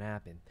something that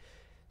happen.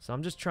 So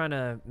I'm just trying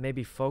to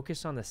maybe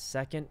focus on the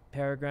second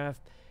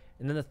paragraph.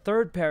 And then the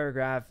third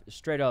paragraph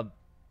straight up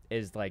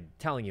is, like,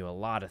 telling you a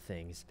lot of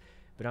things.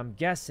 But I'm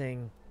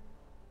guessing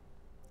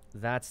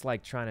that's,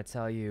 like, trying to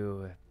tell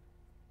you...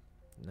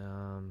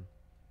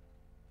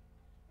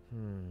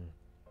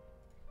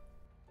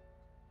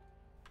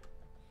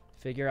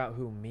 Figure out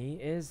who me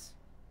is?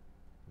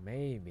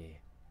 Maybe.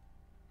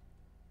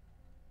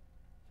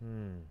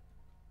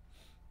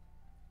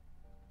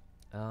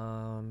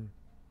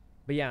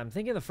 But yeah, I'm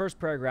thinking the first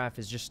paragraph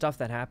is just stuff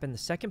that happened. The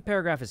second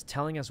paragraph is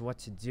telling us what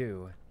to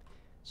do.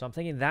 So I'm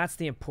thinking that's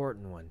the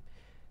important one.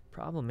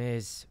 Problem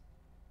is,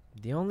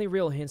 the only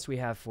real hints we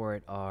have for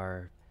it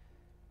are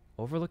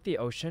overlook the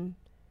ocean,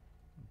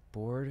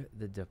 board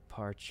the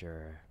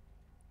departure.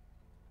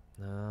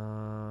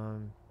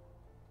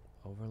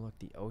 Overlook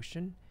the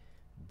ocean,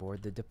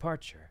 board the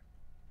departure.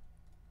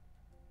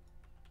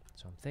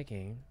 So I'm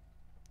thinking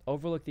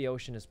overlook the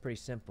ocean is pretty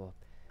simple.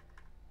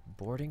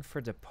 Boarding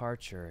for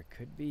departure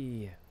could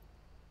be...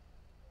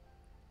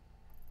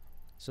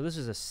 So this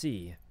is a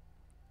sea,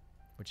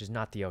 which is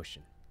not the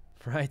ocean,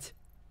 right?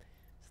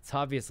 It's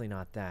obviously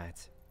not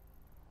that.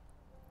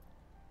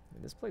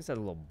 This place had a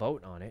little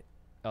boat on it.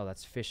 Oh,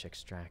 that's fish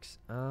extracts.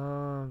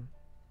 Let's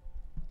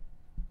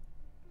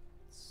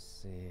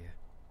see.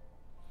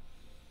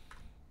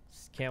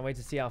 Can't wait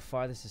to see how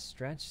far this is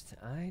stretched.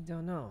 I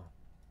don't know.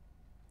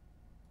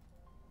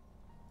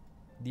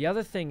 The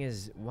other thing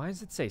is, why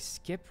does it say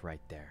skip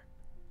right there?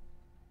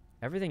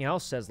 Everything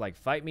else says, like,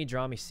 fight me,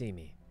 draw me, see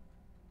me.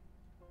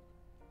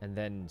 And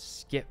then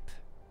skip.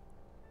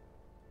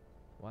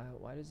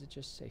 Why does it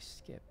just say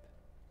skip?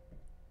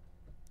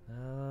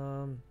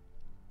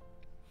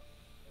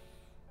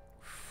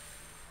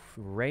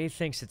 Ray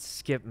thinks it's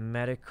skip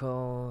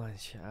medical.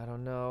 I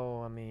don't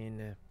know. I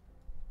mean...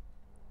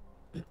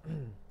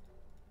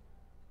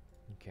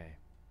 Okay.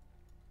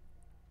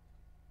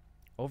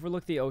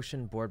 Overlook the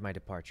ocean, board my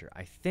departure.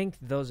 I think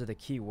those are the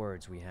key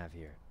words we have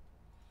here.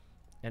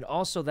 And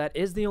also, that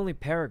is the only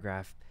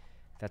paragraph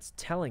that's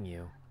telling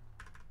you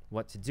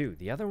what to do.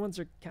 The other ones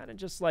are kind of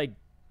just like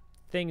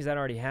things that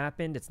already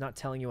happened. It's not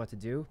telling you what to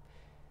do.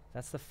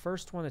 That's the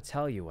first one to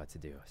tell you what to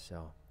do.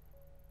 So,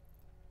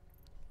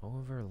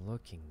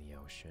 overlooking the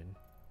ocean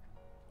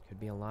could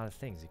be a lot of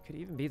things. It could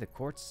even be the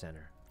court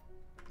center.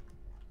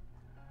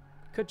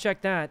 Could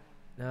check that.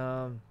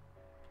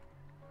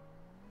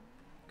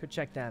 Could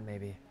check that,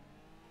 maybe.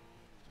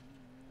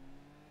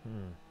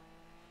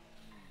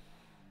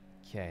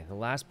 Okay, the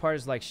last part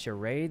is like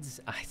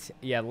charades.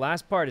 Yeah, the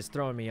last part is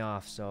throwing me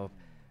off, so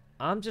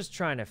I'm just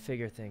trying to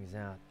figure things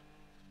out.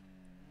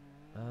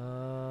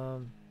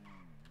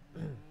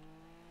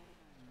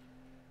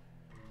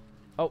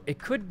 Oh, it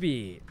could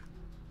be...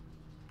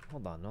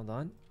 Hold on, hold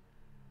on.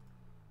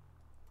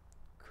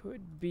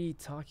 Could be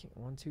talking...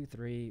 1, 2,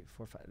 3,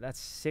 4, 5... That's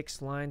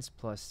 6 lines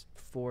plus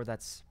 4.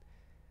 That's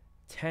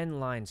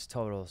 10 lines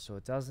total, so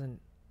it doesn't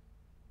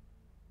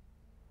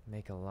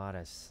make a lot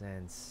of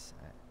sense.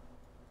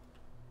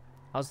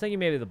 I was thinking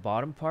maybe the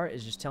bottom part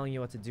is just telling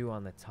you what to do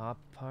on the top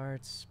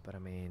parts, but I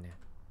mean...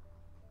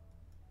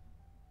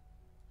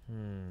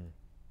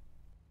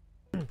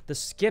 The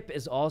skip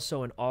is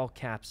also in all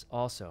caps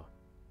also.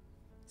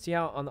 See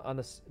how on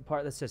the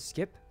part that says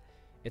skip,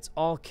 it's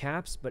all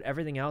caps, but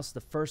everything else,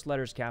 the first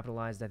letter is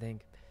capitalized, I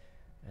think.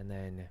 And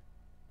then...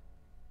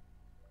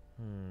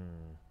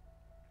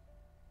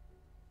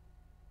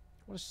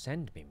 What does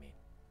send me mean?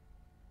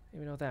 I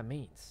don't even know what that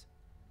means.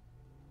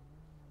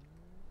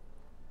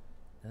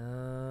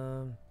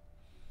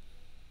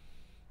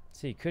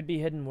 See, could be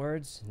hidden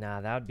words.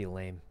 Nah, that would be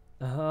lame.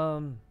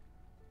 Let's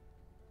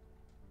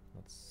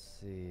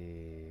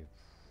see.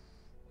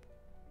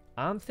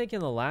 I'm thinking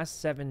the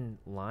last 7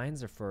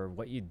 lines are for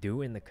what you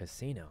do in the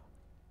casino.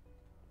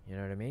 You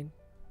know what I mean?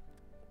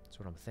 That's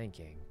what I'm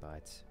thinking,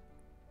 but...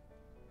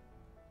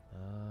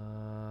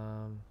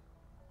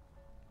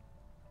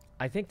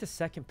 I think the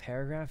second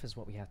paragraph is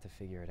what we have to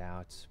figure it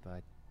out,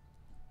 but...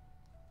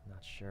 I'm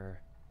not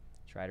sure.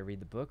 Try to read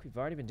the book. We've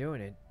already been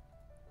doing it.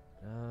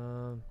 I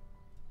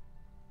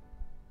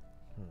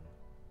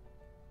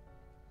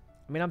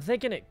mean, I'm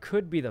thinking it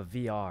could be the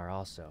VR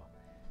also.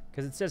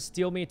 Because it says,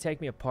 steal me,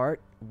 take me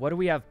apart. What do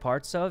we have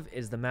parts of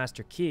is the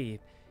master key.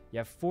 You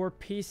have 4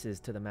 pieces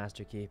to the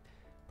master key.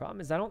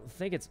 Problem is, I don't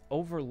think it's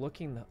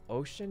overlooking the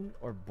ocean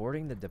or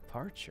boarding the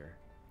departure.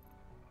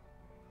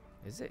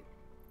 Is it?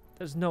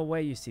 There's no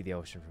way you see the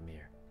ocean from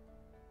here.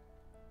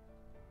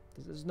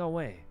 There's no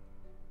way.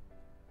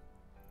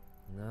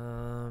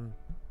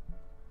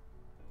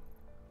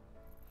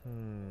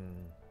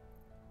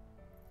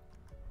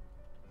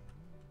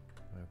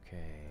 Okay.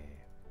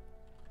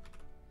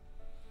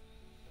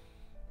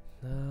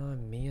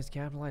 Me is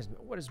capitalized.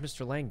 What is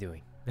Mr. Lang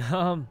doing?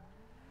 All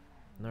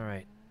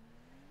right.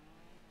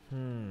 All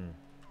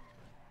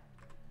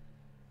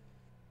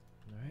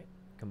right.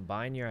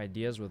 Combine your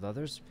ideas with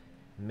others.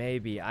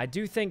 Maybe. I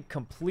do think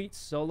complete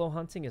solo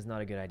hunting is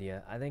not a good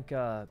idea. I think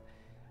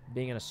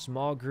being in a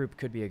small group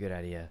could be a good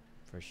idea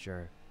for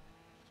sure.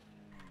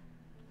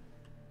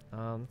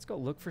 Let's go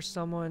look for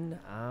someone.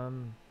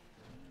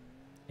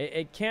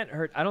 It can't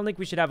hurt. I don't think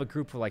we should have a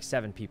group for like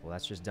 7 people.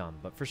 That's just dumb.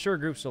 But for sure,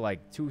 groups of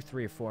like 2,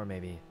 3, or 4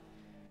 maybe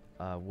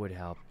would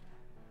help.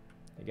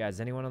 Hey guys,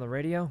 anyone on the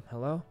radio?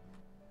 Hello?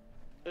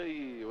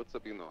 Hey, what's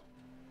up, you know?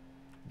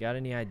 Got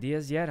any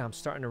ideas yet? I'm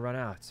starting to run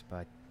out,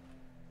 but...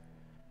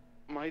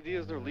 My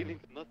ideas are leading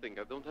to nothing.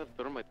 I don't have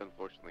thermite,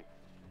 unfortunately.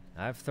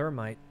 I have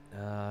thermite.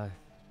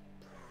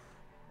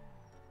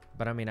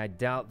 But I mean, I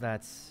doubt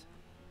that's...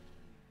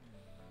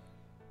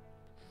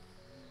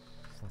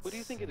 What do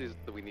you think it is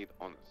that we need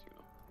on us, you know?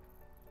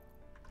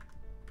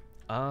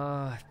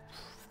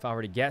 If I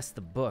were to guess, the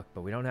book,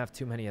 but we don't have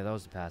too many of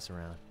those to pass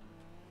around.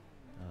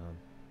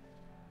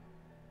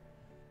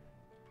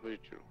 Very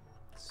true.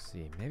 Let's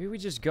see. Maybe we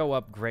just go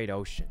up Great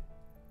Ocean.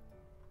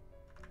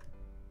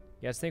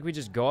 You guys think we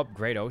just go up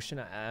Great Ocean?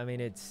 I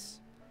mean, it's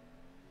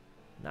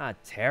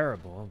not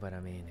terrible, but I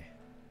mean...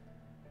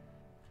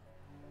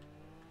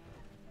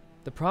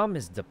 The problem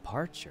is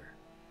departure.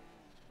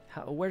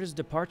 Where does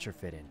departure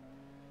fit in?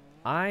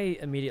 I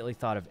immediately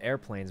thought of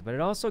airplanes, but it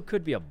also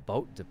could be a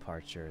boat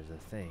departure as a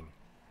thing.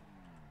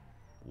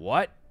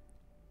 What?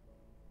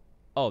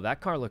 Oh, that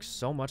car looks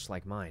so much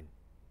like mine.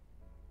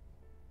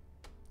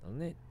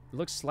 Doesn't it? It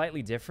looks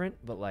slightly different,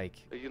 but like...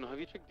 You know, have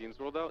you checked Dean's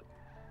World out?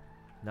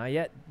 Not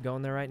yet.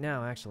 Going there right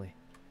now, actually.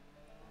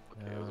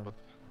 Okay, I was about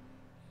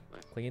to...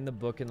 Nice. Clean the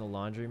book in the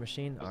laundry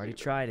machine. Already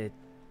tried it.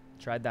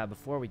 Tried that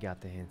before we got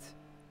the hint.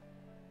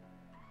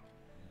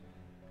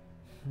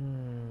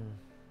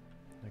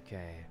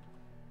 Okay.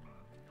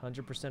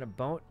 100% a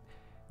boat?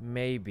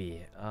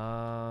 Maybe.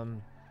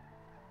 Alright,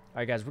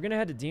 guys. We're going to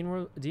head to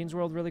Dean's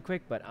World really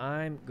quick, but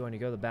I'm going to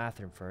go to the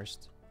bathroom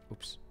first.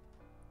 Oops.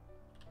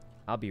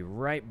 I'll be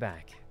right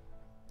back.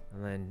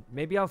 And then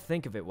maybe I'll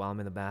think of it while I'm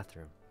in the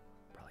bathroom.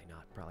 Probably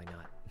not. Probably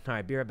not.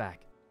 Alright, be right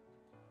back.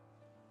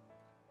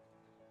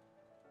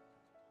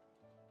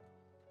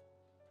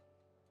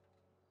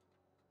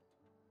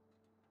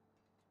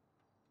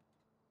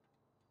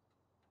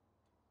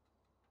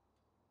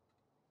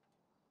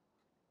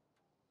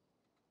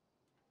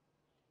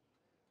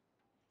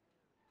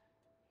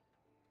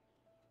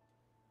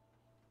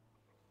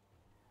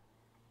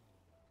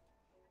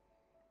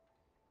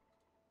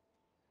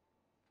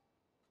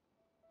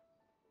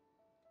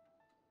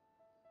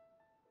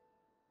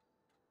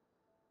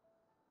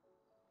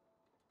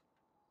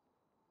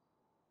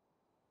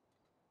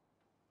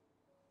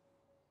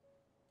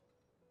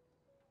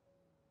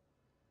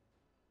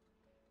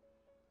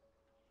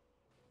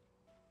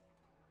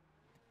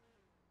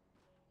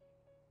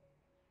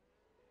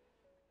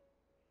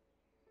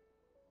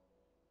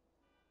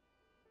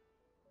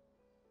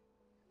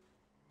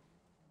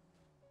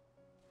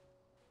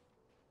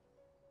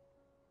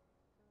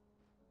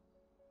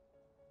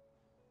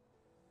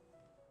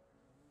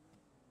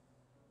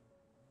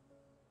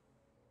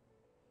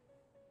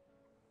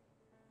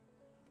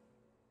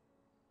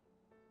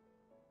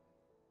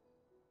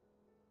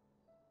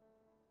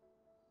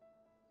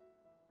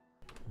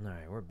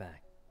 Alright, we're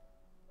back.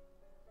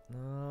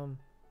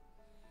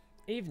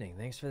 Evening,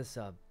 thanks for the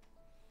sub.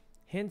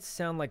 Hints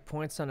sound like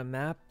points on a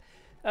map.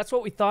 That's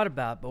what we thought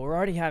about, but we're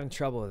already having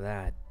trouble with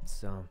that.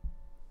 So,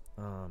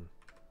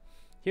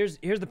 here's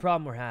the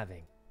problem we're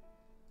having.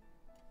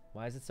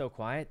 Why is it so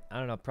quiet? I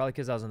don't know, probably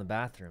because I was in the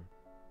bathroom.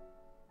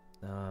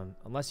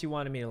 Unless you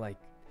wanted me to, like,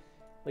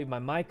 leave my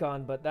mic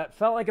on, but that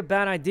felt like a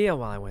bad idea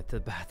while I went to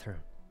the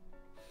bathroom.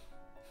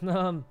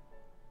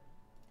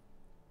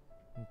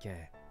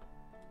 Okay.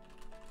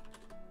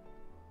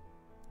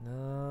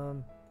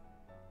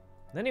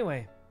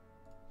 Anyway.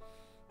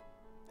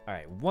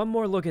 Alright, one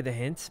more look at the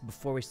hints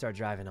before we start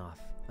driving off.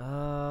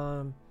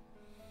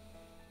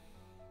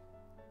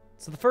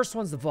 So the first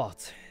one's the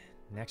vault.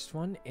 Next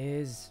one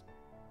is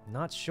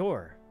not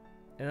sure.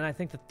 And then I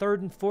think the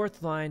third and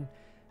fourth line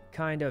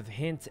kind of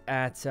hint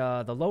at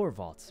the lower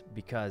vaults,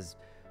 because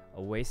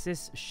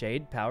Oasis,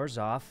 Shade, powers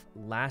off,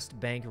 last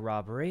bank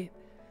robbery.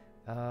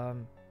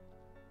 Then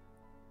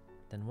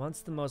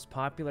once the most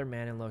popular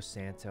man in Los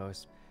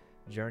Santos,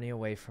 journey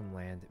away from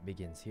land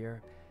begins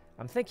here.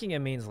 I'm thinking it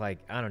means, like,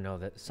 I don't know,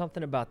 that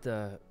something about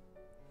the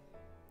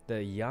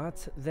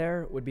yacht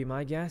there would be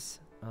my guess.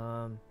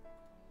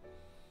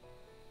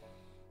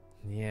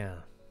 Yeah.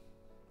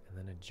 And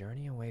then a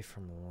journey away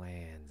from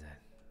land.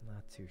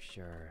 Not too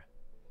sure.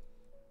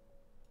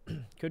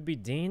 Could be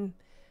Dean.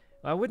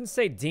 Well, I wouldn't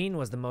say Dean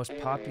was the most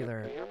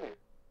popular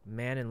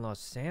man in Los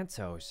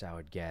Santos, I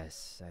would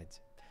guess. I'd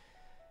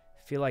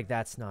feel like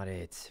that's not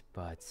it,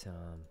 but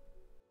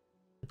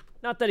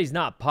not that he's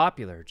not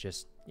popular,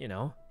 just, you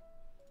know.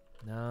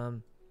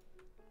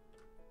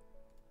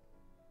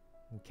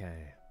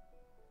 Okay.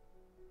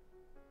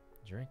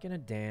 Drink and a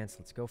dance.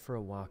 Let's go for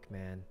a walk,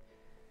 man.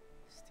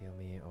 Steal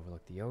me,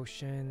 overlook the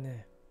ocean.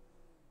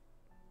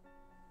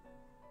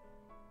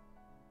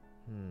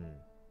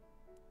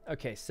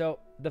 Okay, so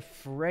the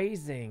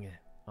phrasing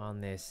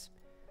on this,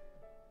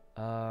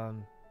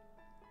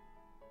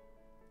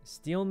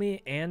 steal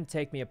me and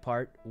take me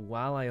apart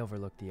while I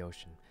overlook the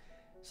ocean.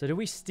 So do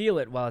we steal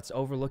it while it's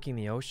overlooking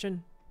the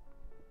ocean?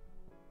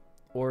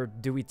 Or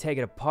do we take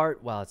it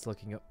apart while it's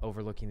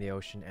overlooking the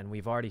ocean and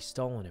we've already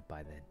stolen it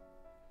by then?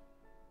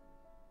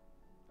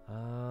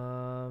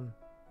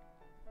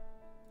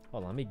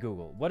 Hold on, let me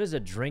Google. What does a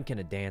drink and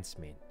a dance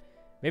mean?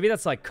 Maybe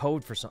that's like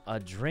code for a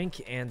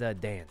drink and a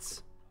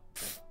dance.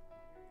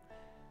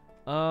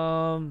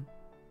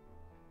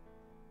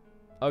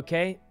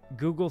 Okay,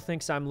 Google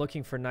thinks I'm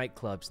looking for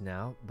nightclubs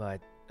now,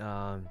 but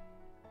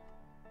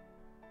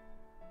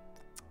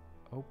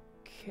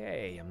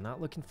okay, I'm not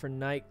looking for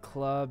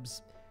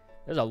nightclubs.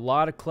 There's a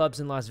lot of clubs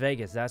in Las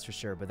Vegas, that's for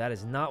sure, but that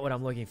is not what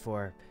I'm looking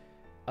for.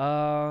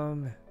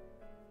 So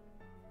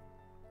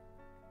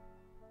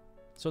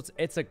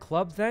it's a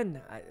club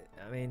then? I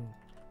mean,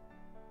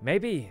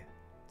 maybe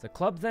it's a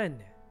club then.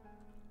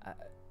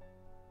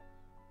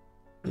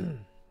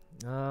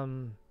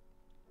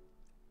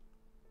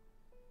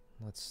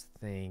 Let's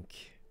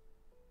think.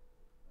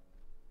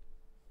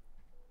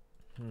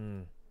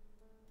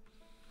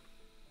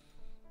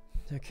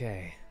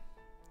 Okay.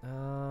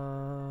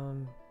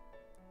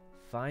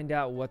 Find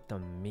out what the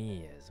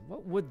me is.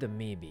 What would the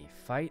me be?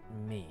 Fight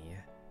me.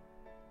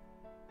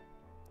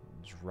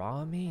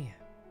 Draw me.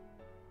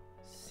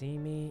 See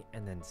me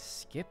and then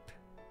skip.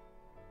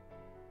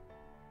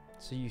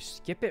 So you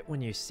skip it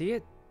when you see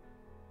it?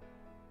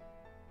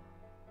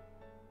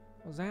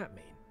 What does that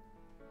mean?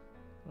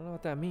 I don't know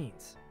what that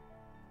means.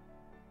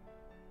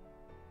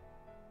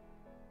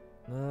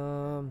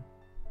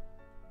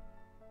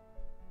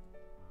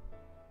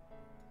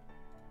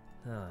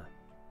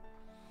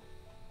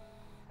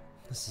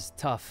 This is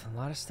tough. A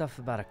lot of stuff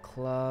about a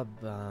club.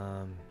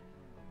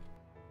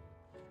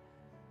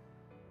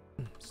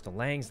 Mr.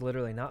 Lang's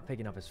literally not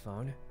picking up his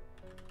phone.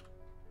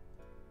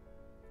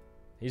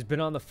 He's been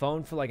on the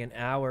phone for like an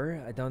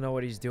hour. I don't know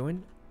what he's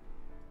doing.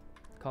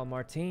 Call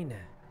Martine.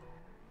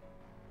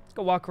 Let's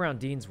go walk around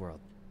Dean's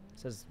World. It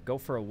says go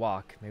for a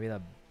walk. Maybe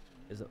that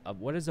is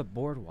what is a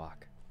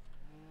boardwalk?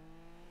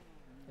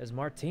 Is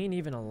Martine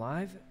even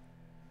alive?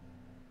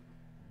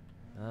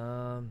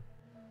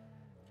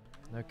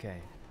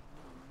 Okay.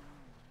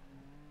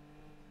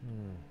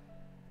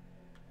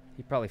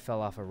 He probably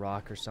fell off a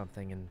rock or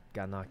something and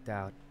got knocked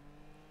out.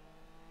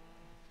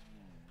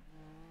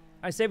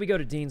 I say we go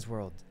to Dean's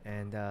World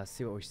and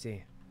see what we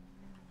see.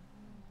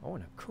 Oh,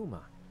 an Akuma.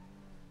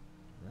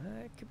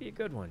 That could be a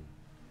good one.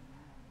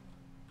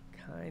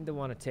 Kinda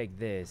want to take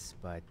this,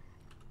 but...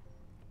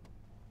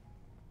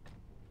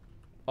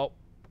 Oh.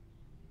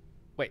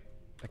 Wait,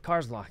 the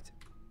car's locked.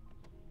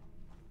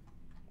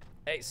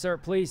 Hey, sir,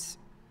 please.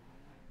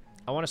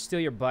 I want to steal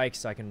your bike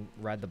so I can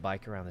ride the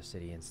bike around the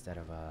city instead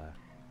of,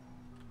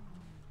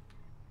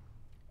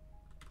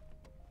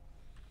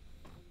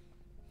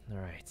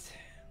 Alright.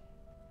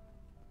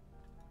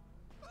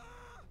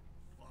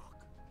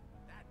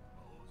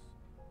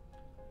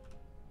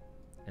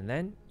 And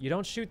then, you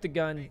don't shoot the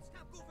gun.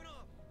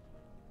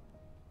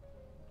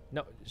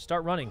 No,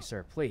 start running,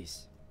 sir,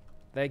 please.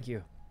 Thank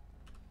you.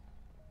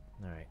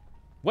 Alright.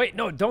 Wait,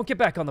 no, don't get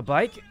back on the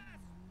bike.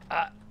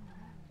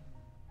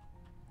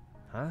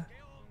 Huh?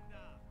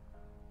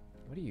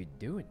 What are you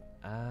doing?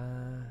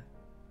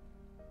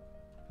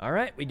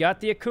 Alright, we got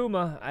the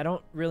Akuma. I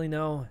don't really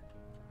know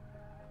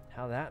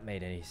how that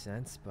made any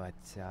sense, but,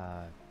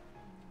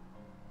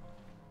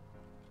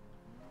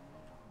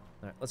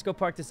 Alright, let's go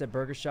park this at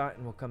Burger Shot,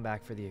 and we'll come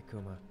back for the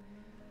Akuma.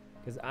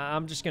 Because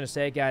I'm just going to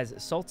say, guys,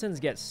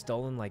 Sultans get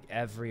stolen, like,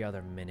 every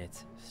other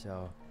minute.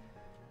 So,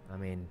 I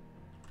mean,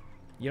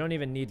 you don't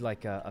even need,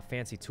 like, a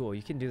fancy tool.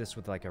 You can do this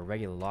with, like, a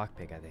regular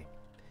lockpick, I think.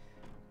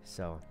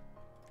 So,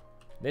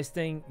 this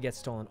thing gets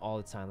stolen all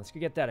the time. Let's go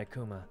get that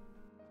Akuma.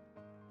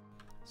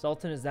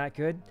 Sultan is that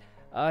good?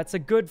 It's a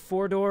good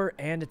 4-door,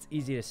 and it's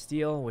easy to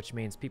steal, which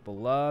means people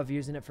love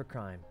using it for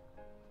crime.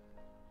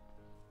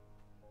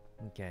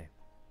 Okay.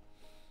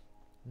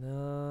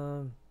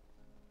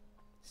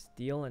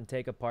 Steal and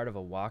take a part of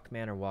a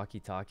Walkman or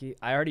walkie-talkie.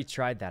 I already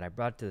tried that. I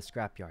brought it to the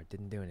scrapyard.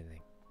 Didn't do anything.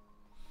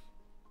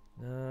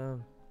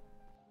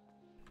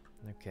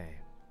 Okay.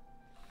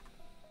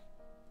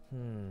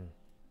 Now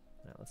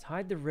let's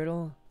hide the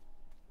riddle.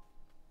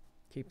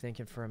 Keep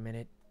thinking for a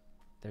minute.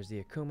 There's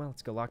the Akuma.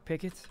 Let's go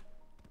lockpick it.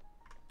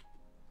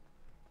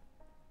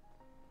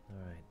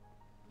 Alright.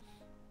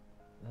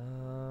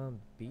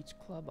 Beach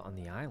club on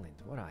the island.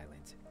 What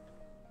island?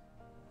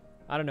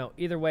 I don't know.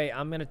 Either way,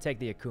 I'm going to take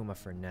the Akuma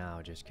for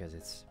now just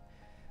because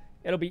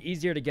it'll be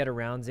easier to get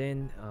around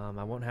in.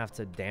 I won't have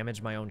to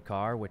damage my own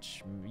car,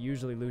 which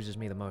usually loses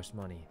me the most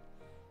money.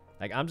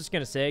 Like, I'm just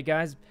going to say,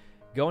 guys,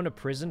 going to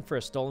prison for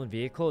a stolen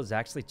vehicle is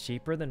actually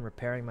cheaper than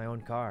repairing my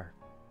own car.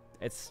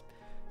 It's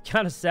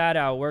kind of sad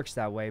how it works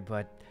that way,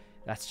 but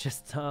that's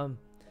just kind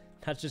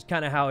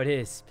of how it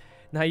is.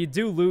 Now, you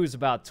do lose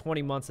about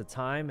 20 months of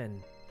time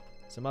and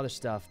some other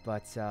stuff,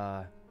 but,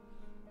 I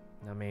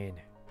mean...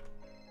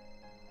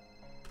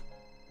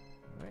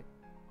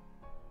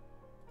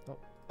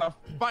 The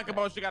fuck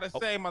about you gotta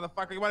say,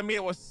 motherfucker? You want to meet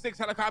it with 6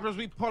 helicopters?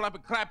 We pull up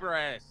and clap your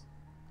ass.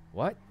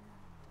 What?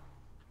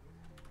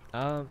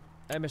 Hey,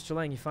 Mr.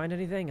 Lang, you find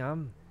anything?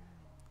 I'm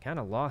kind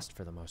of lost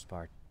for the most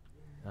part.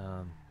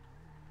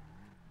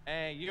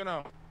 Hey, you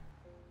know.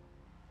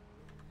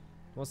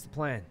 What's the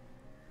plan?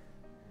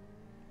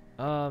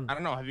 I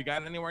don't know. Have you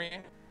gotten anywhere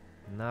yet?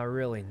 Not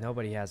really.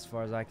 Nobody has, as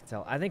far as I can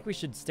tell. I think we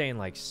should stay in,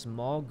 like,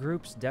 small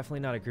groups. Definitely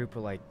not a group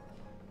of, like,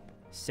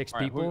 6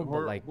 people,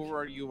 but, like... Who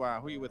are you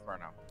with right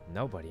now?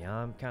 Nobody.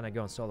 I'm kind of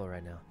going solo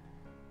right now.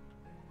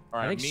 All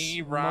right,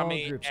 me,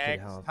 Rami,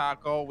 X,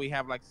 Taco. We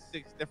have like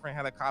 6 different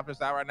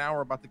helicopters out right now.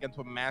 We're about to get into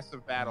a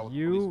massive battle. With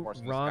you,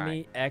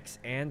 Rami, X,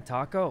 and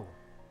Taco.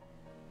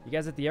 You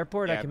guys at the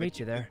airport? Yeah, I can meet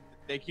you there.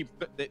 They keep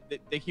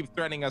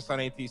threatening us on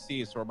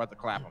ATC, so we're about to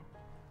clap them.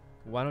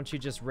 Why don't you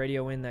just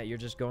radio in that you're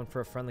just going for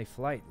a friendly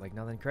flight, like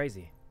nothing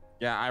crazy?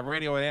 Yeah, I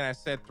radioed in. I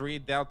said 3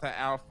 Delta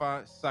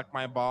Alpha, suck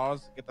my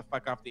balls, get the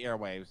fuck off the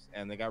airwaves,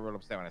 and they got real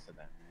upset when I said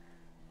that.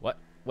 What?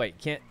 Wait,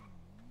 can't.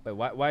 Wait,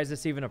 why is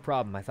this even a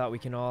problem? I thought we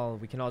can all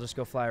just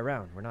go fly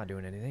around. We're not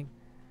doing anything.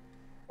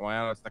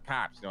 Well, it's the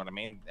cops. You know what I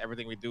mean?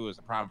 Everything we do is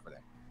a problem for them.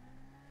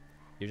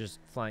 You're just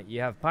flying. You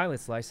have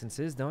pilot's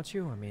licenses, don't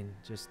you? I mean,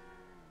 just.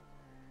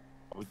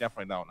 We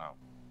definitely don't know.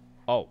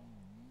 Oh.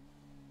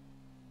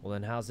 Well,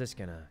 then how's this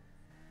gonna?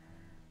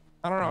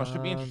 I don't know. It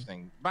should be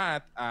interesting.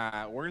 But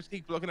we're just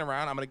keep looking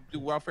around. I'm gonna do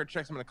welfare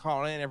checks. I'm gonna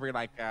call in every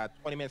like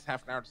 20 minutes,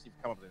 half an hour to see if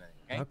you come up with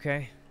anything. Okay.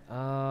 Okay.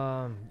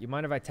 You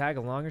mind if I tag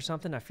along or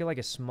something? I feel like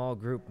a small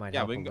group might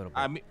help a little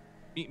bit.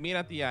 Meet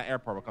at the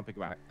airport. We'll come pick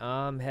you up.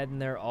 I'm heading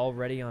there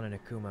already on an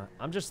Akuma.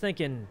 I'm just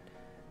thinking,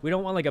 we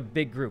don't want like a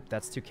big group.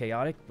 That's too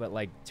chaotic. But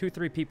like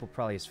 2-3 people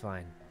probably is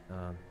fine.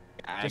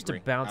 Just to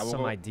bounce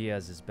some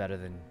ideas is better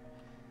than,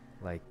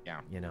 like,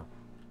 you know.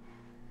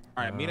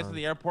 All right, meet us at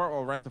the airport.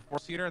 We'll rent the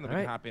 4-seater and then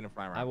we can hop in and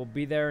fly around. I will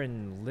be there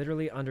in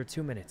literally under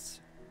 2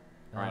 minutes.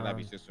 All right, love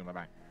you. See you soon.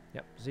 Bye-bye.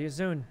 Yep, see you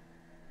soon.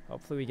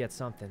 Hopefully we get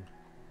something.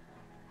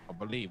 Oh,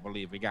 believe.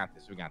 We got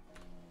this. We got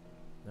this.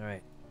 All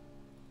right.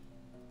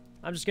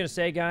 I'm just going to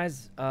say,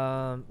 guys,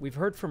 we've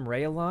heard from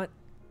Ray a lot.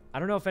 I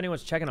don't know if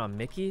anyone's checking on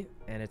Mickey,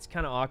 and it's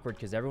kind of awkward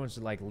because everyone's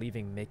like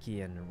leaving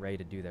Mickey and Ray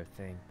to do their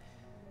thing.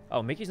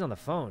 Oh, Mickey's on the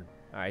phone.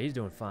 All right, he's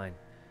doing fine.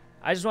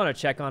 I just want to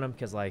check on him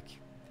because, like,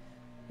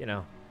 you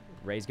know,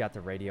 Ray's got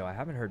the radio. I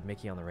haven't heard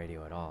Mickey on the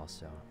radio at all,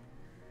 so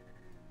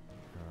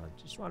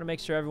just want to make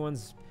sure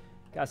everyone's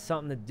got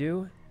something to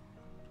do.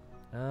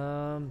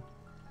 All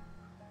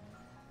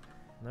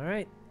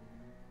right.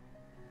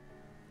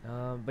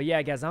 But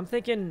yeah, guys, I'm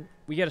thinking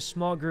we get a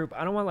small group.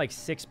 I don't want like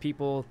 6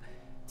 people.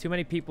 Too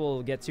many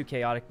people get too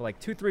chaotic, but like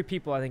 2-3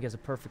 people I think is a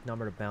perfect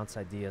number to bounce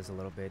ideas a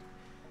little bit.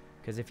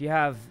 Because if you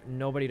have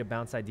nobody to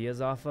bounce ideas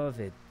off of,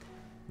 it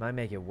might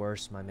make it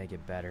worse, might make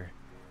it better.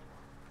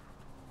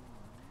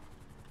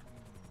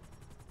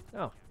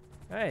 Oh,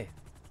 hey.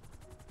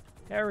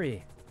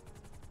 Harry.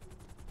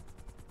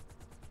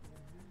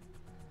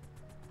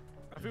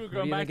 I think we're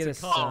going back to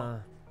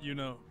car, you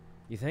know.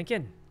 You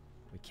thinking?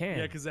 We can.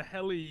 Yeah, because a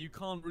heli, you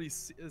can't really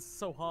see. It's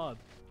so hard.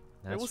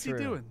 That's what's true.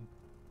 He doing?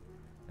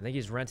 I think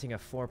he's renting a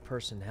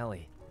 4-person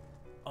heli.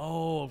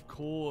 Oh, of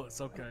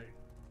course. Okay.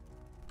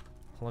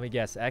 Let me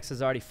guess. X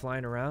is already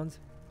flying around?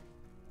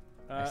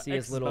 I see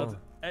his little...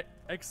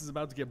 X is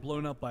about to get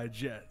blown up by a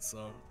jet,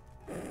 so.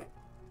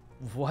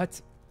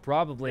 What?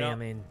 Probably, Yeah. I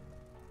mean...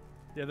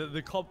 Yeah,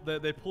 the cop,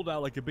 they pulled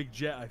out like a big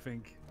jet, I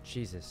think.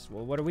 Jesus.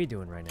 Well, what are we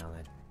doing right now,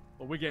 then?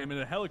 Well, we're getting in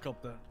a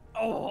helicopter.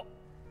 Oh!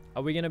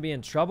 Are we gonna be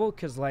in trouble?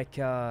 Cause like,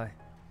 Oh,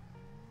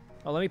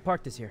 let me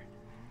park this here.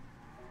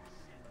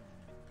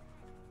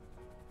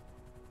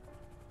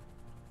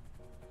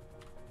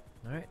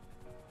 Alright.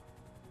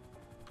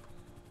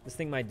 This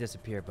thing might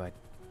disappear, but...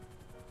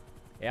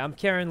 Yeah, I'm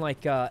carrying,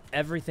 like,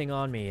 everything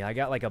on me. I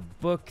got, like, a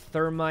book,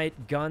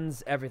 thermite,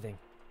 guns, everything.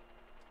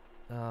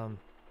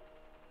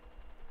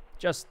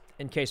 Just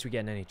in case we get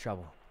in any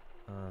trouble.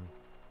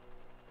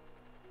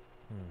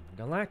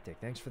 Galactic,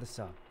 thanks for the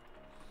sub.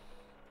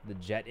 The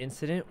jet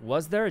incident?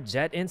 Was there a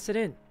jet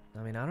incident?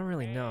 I mean, I don't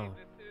really know.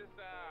 This is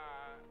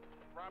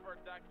Robert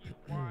Ducky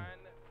 1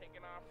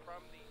 taking off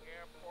from the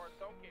airport.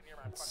 Don't get near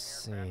my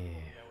Let's fucking see.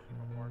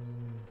 aircraft.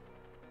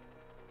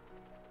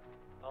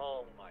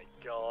 Oh my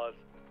god.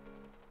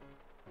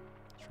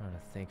 Trying to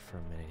think for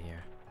a minute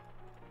here.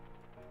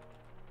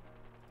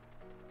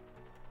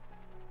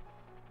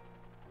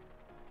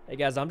 Hey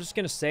guys, I'm just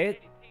gonna say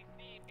it.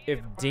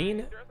 If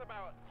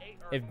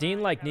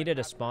Dean like needed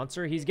a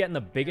sponsor, he's getting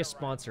the biggest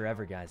sponsor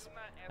ever, guys.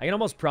 I can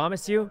almost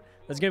promise you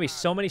there's gonna be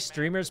so many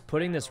streamers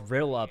putting this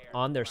riddle up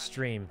on their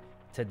stream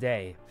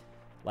today.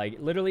 Like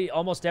literally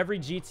almost every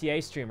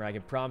GTA streamer, I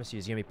can promise you,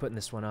 is gonna be putting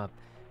this one up.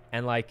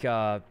 And like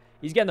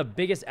he's getting the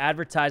biggest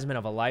advertisement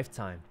of a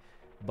lifetime.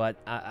 But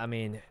I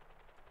mean,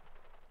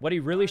 what he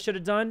really should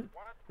have done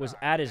was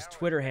add his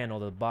Twitter handle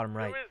to the bottom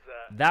right.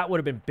 That would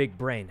have been big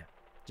brain.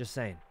 Just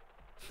saying.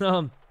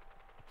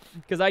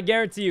 Because I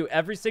guarantee you,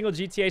 every single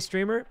GTA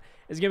streamer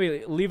is going to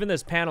be leaving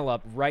this panel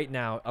up right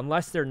now,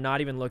 unless they're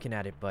not even looking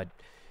at it, but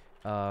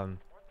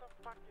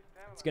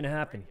it's going to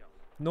happen.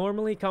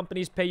 Normally,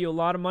 companies pay you a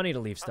lot of money to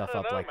leave stuff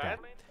up like that.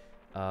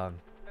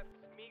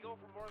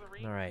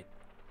 Alright.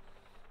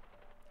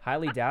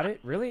 Highly doubt it.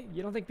 Really?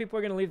 You don't think people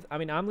are going to leave? I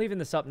mean, I'm leaving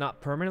this up not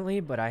permanently,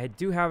 but I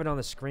do have it on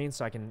the screen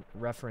so I can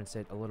reference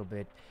it a little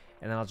bit,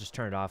 and then I'll just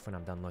turn it off when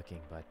I'm done looking,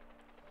 but...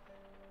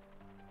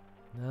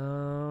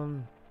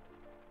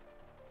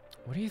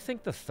 What do you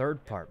think the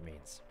third part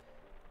means?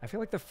 I feel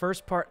like the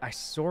first part I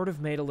sort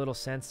of made a little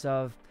sense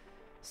of.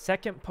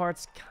 Second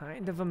part's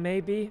kind of a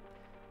maybe.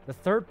 The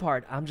third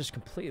part I'm just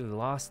completely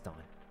lost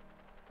on.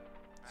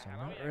 So I'm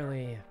not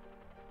really...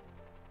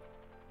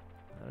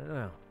 I don't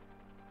know.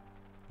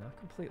 Not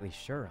completely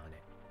sure on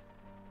it.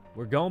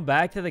 We're going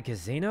back to the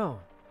casino?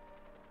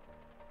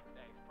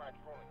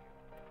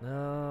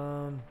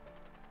 Let's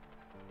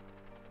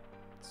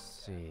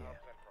see.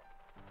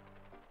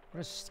 What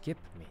does skip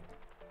mean?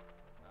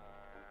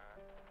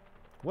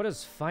 What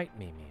does fight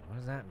me mean? What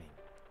does that mean?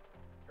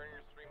 Turn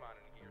your stream on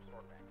and get your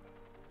sword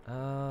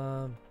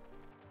back.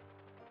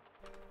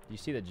 Do you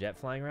see the jet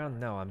flying around?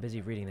 No, I'm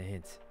busy reading the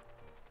hint.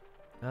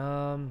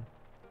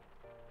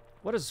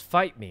 What does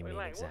fight me mean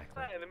exactly?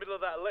 What's that in the middle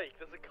of that lake?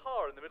 There's a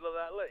car in the middle of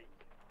that lake.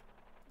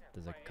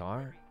 There's a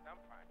car?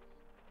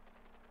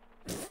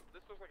 This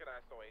looks like a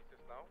nice oasis,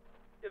 no?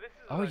 Yeah, this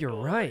is. Oh,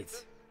 you're right.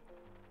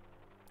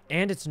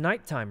 And it's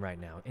nighttime right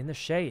now, in the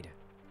shade.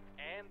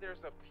 And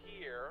there's a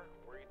pier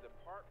where you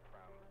depart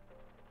from.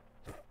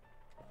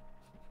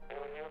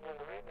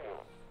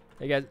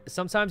 Hey guys,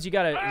 sometimes you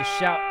gotta just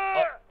shout.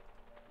 Oh.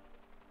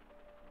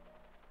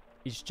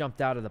 He just jumped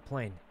out of the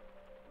plane.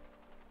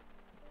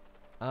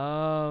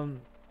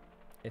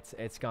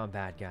 It's gone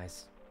bad,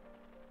 guys.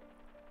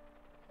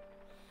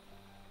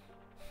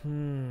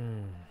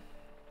 All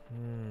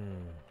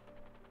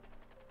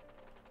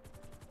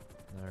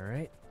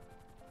right.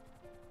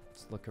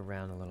 Let's look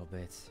around a little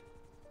bit.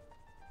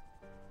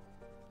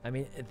 I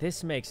mean,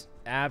 this makes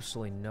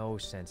absolutely no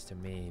sense to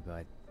me,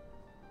 but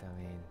I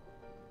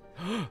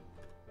mean,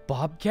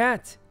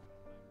 Bobcat.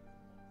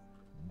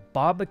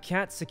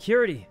 Bobcat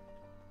security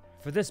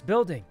for this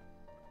building.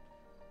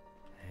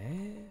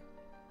 Eh?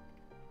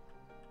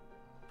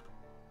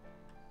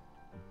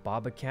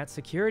 Bobcat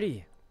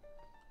security.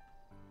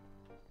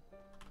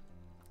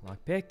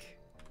 Lockpick.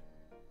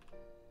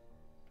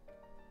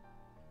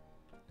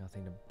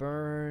 Nothing to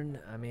burn.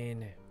 I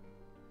mean,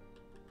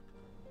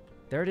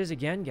 there it is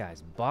again,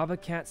 guys.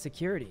 Bobcat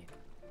security.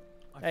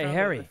 Hey,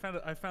 Harry.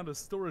 I found a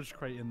storage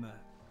crate in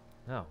there.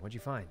 Oh, what'd you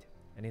find?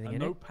 Anything A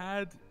in it?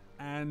 notepad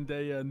and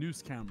a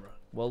news camera.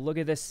 Well, look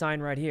at this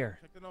sign right here.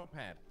 Check the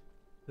notepad.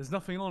 There's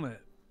nothing on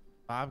it.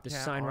 This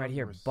sign right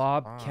here.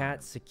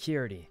 Bobcat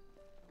security.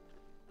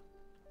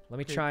 Let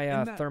me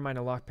try thermite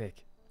and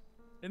lockpick.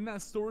 In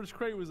that storage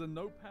crate was a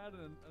notepad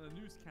and a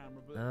news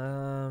camera, but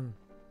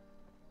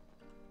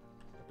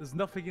there's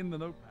nothing in the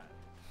notepad.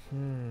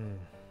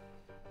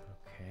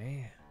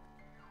 Okay.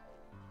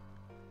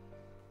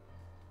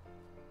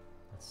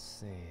 Let's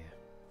see.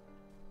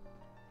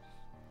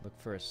 Look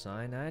for a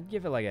sign. I'd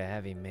give it like a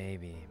heavy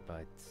maybe,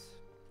 but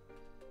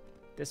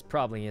this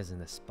probably isn't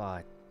the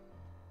spot.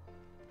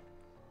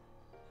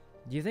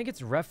 Do you think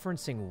it's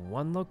referencing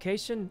one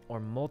location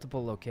or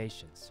multiple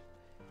locations?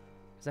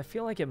 Because I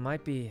feel like it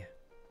might be...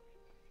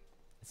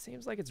 It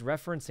seems like it's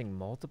referencing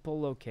multiple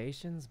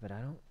locations, but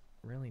I don't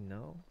really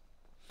know.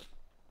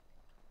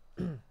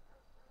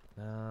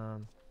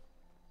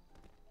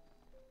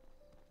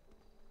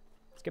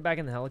 Let's get back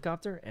in the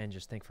helicopter and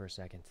just think for a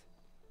second.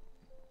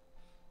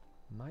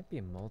 Might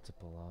be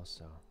multiple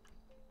also.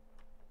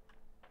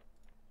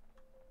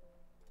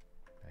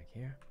 Back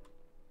here.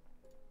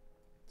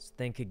 Let's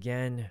think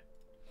again.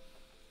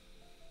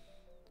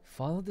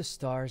 Followed the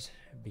stars,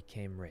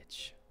 became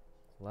rich.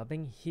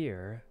 Clubbing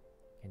here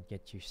can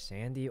get you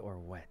sandy or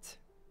wet.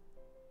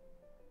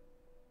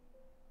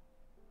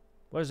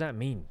 What does that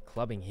mean,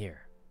 clubbing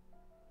here?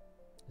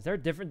 Is there a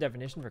different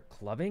definition for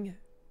clubbing?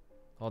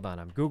 Hold on,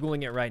 I'm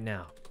Googling it right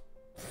now.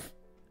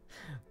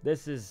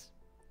 This is...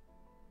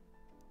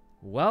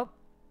 Well,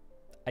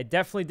 I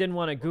definitely didn't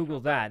want to Google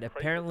that.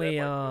 Apparently,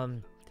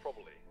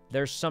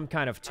 there's some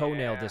kind of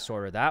toenail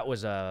disorder. That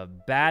was a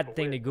bad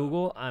thing to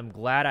Google. I'm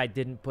glad I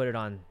didn't put it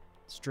on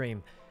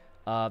stream.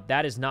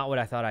 That is not what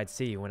I thought I'd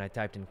see when I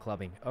typed in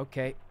clubbing.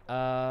 Okay.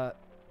 You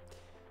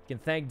can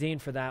thank Dean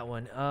for that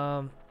one.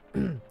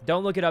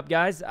 Don't look it up,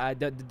 guys.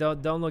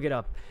 Don't look it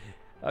up.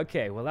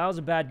 Okay, well, that was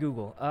a bad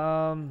Google.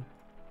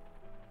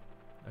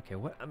 Okay,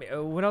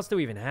 what else do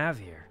we even have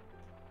here?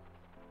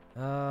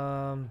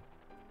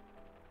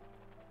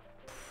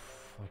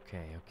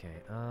 Okay.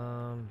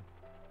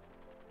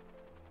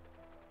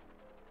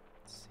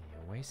 Let's see.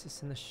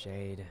 Oasis in the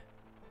shade.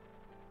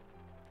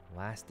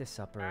 Last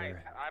supper. I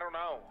don't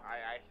know.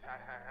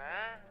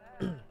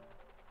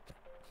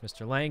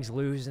 Mr. Lang's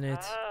losing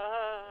it.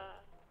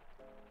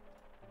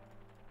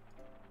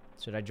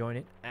 Should I join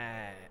it?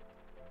 I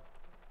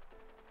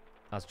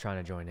was trying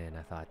to join in.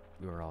 I thought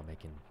we were all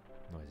making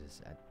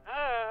noises.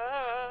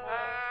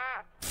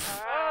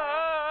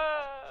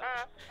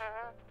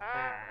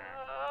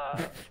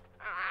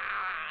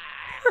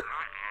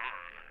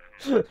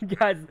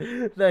 Guys,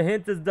 the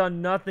hint has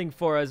done nothing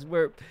for us.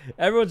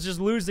 Everyone's just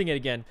losing it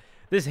again.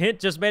 This hint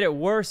just made it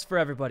worse for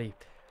everybody.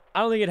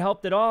 I don't think it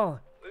helped at all.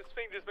 This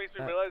thing just makes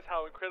me realize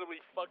how incredibly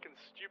fucking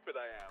stupid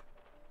I am.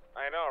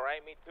 I know,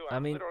 right? Me too. I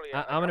mean,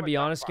 I'm gonna be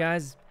honest,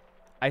 guys.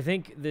 I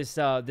think this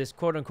this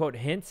quote-unquote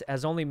hint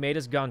has only made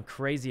us gone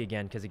crazy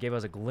again because it gave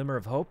us a glimmer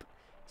of hope.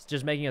 It's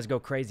just making us go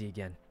crazy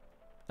again.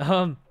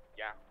 Yeah.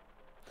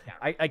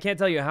 I can't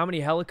tell you how many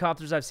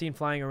helicopters I've seen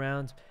flying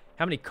around,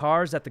 how many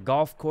cars at the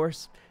golf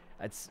course.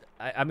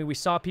 I mean, we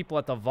saw people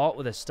at the vault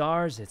with the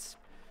stars. It's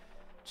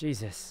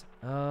Jesus.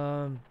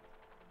 Okay,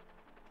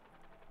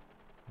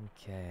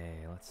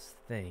 let's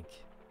think.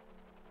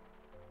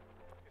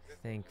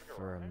 Think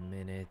for a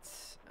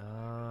minute.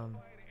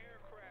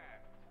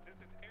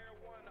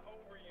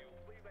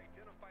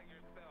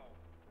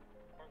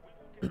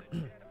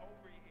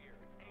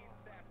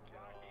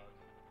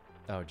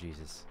 Oh,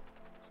 Jesus.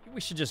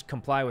 We should just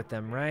comply with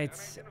them, right?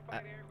 Shut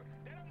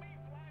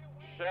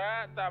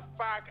the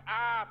fuck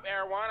up,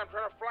 Air One. I'm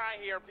trying to fly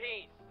here.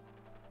 Peace.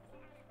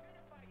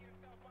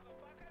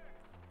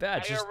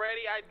 Bad. I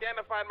already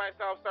identified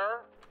myself,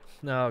 sir.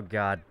 Oh,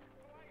 God.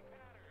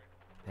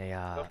 Hey,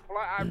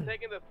 I'm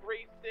taking the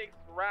 3-6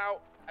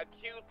 route,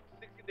 acute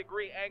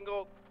 60-degree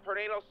angle,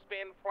 tornado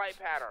spin flight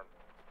pattern.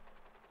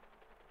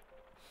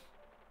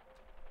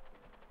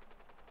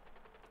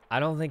 I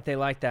don't think they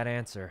like that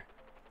answer.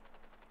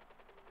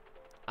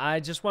 I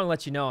just want to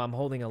let you know I'm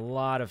holding a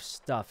lot of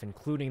stuff,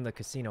 including the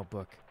casino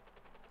book.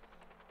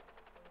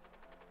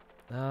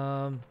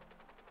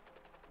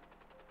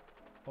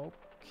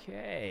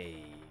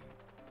 Okay.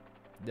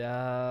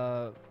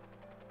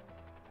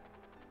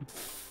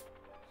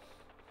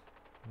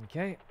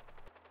 Okay.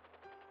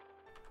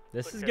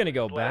 This is gonna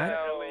go bad.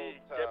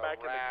 Get back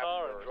in the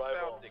car and drive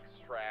home.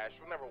 Celtics trash.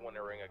 We'll never win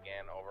a ring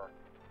again. Over.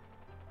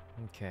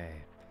 Okay.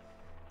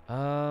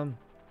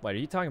 What are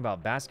you talking about?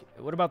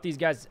 What about these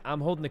guys?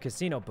 I'm holding the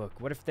casino book.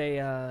 What if they,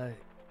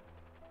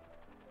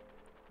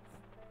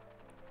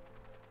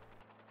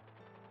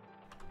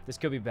 This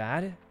could be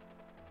bad.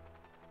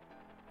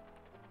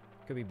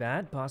 Could be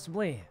bad,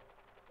 possibly.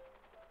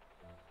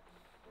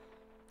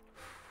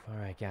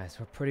 Alright, guys.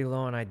 We're pretty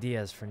low on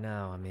ideas for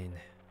now. I mean,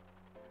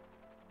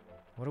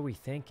 what are we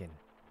thinking?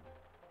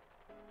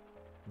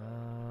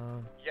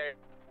 Yeah,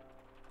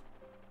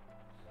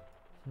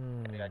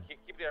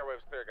 keep the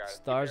airwaves clear, guys.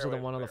 Stars are the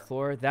one on the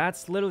floor.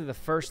 That's literally the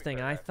first thing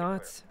I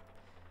thought.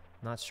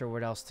 Not sure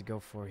what else to go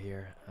for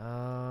here.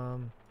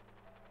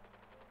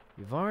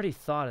 We've already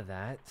thought of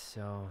that,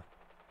 so...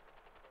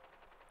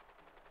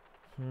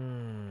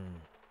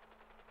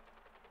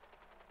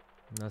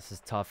 This is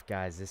tough,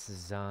 guys. This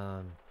is,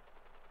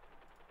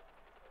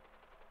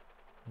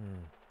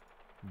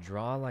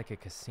 Draw like a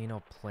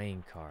casino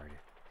playing card.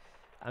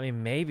 I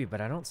mean, maybe,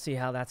 but I don't see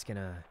how that's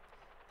gonna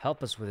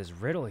help us with his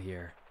riddle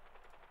here.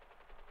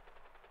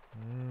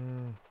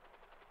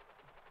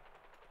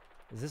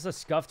 Is this a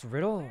scuffed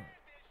riddle?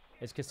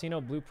 Is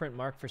casino blueprint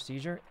marked for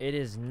seizure? It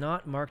is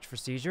not marked for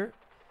seizure,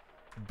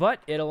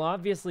 but it'll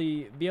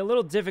obviously be a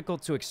little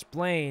difficult to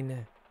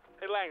explain.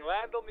 Hey Lang,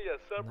 land on the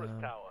Cerberus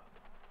Tower.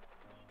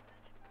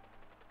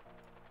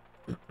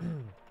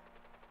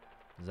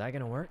 Is that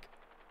gonna work?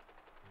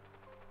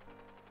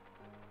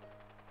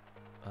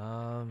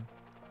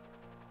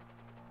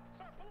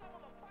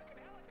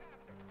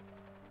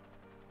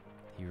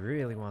 He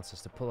really wants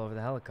us to pull over the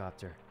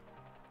helicopter.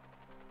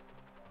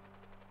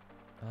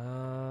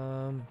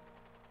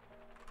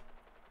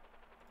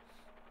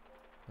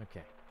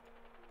 Okay.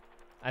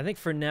 I think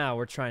for now,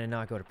 we're trying to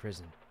not go to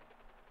prison.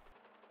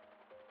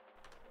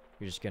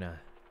 You're just gonna,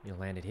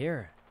 land it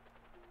here.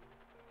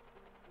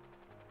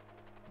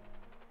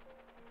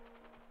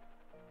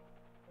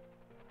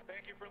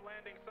 Thank you for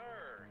landing,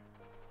 sir.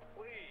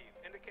 Please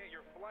indicate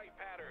your flight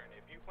pattern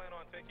if you plan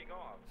on taking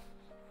off.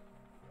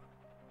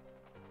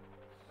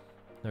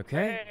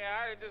 Okay. Hey,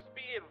 I just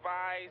be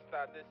advised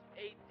that this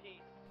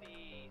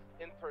ATC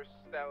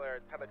interstellar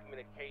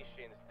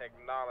telecommunications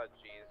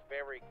technology is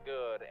very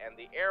good, and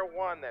the Air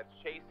One that's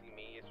chasing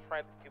me is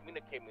trying to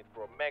communicate me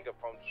through a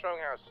megaphone,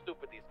 showing how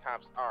stupid these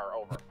cops are.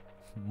 Over.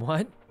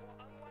 What?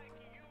 Well, unlike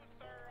you,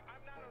 sir,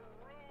 I'm not a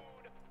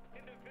rude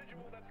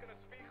individual that's gonna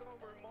speak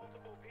over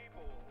multiple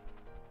people.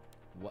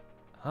 What?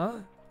 Huh?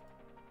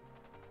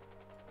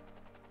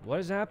 What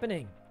is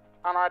happening?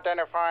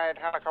 Unidentified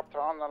helicopter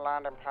on the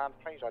landing pad.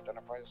 Please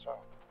identify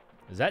yourself.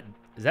 Is that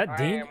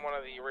Dean? I am one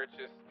of the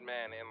richest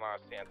men in Los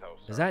Santos.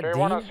 Is that Do you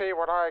Dean? want to see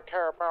what I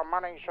care about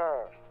money,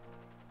 sir?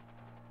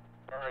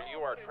 Sir, you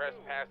are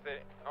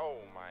trespassing. Oh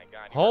my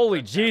God. you are Holy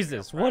trespassing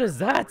Jesus! on What is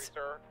private that? property,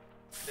 sir.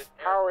 This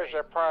How is airspace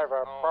it private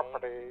owned-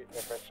 property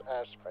if it's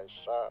airspace,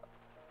 sir?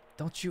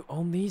 Don't you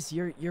own these?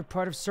 You're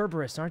part of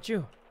Cerberus, aren't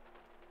you?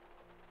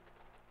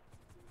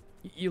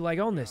 You like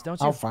own this, don't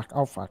you? Oh fuck!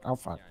 Oh fuck! Oh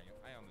fuck!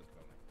 Yeah, I own this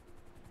building.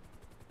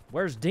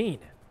 Where's Dean?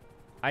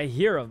 I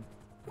hear him.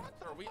 What,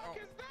 sir?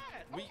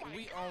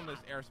 We own this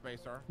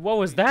airspace, sir. What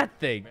was that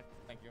thing?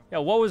 Thank you. Yeah,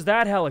 what was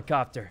that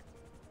helicopter?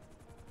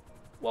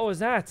 What was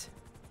that?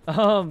 It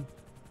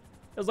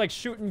was like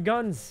shooting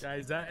guns.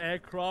 Guys, that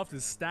aircraft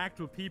is stacked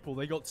with people.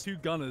 They got 2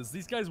 gunners.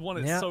 These guys want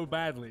it Yeah. so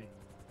badly.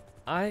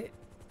 I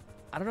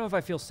don't know if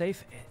I feel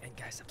safe. And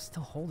guys, I'm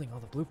still holding all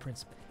the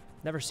blueprints.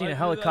 Never seen a Like,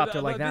 helicopter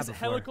like that this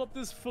before.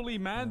 helicopter's fully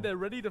manned. They're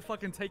ready to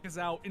fucking take us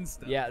out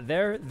instant. Yeah,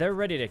 they're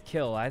ready to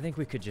kill. I think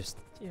we could just,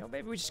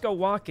 maybe we just go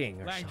walking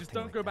or Lang, something. just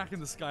don't like go that. back in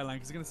the skyline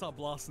because they're gonna start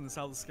blasting this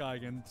out of the sky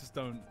again. Just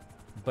don't.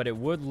 But it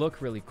would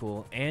look really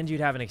cool, and you'd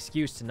have an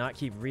excuse to not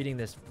keep reading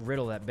this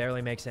riddle that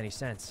barely makes any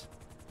sense.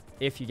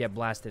 If you get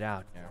blasted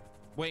out. Yeah.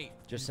 Wait.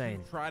 Just did saying.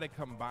 You try to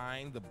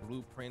combine the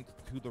blueprint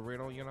to the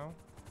riddle,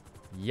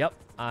 Yep,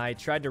 I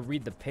tried to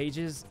read the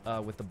pages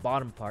with the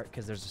bottom part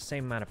because there's the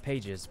same amount of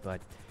pages, but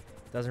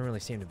it doesn't really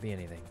seem to be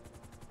anything.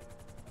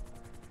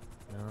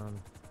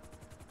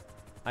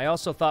 I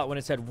also thought when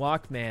it said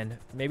Walkman,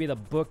 maybe the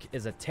book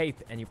is a tape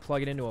and you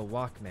plug it into a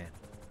Walkman,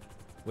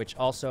 which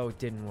also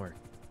didn't work.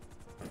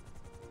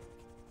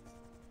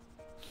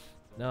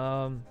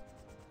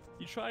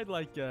 You tried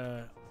like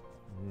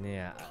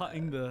Yeah.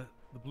 cutting the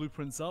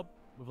blueprints up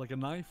with like a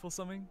knife or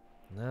something?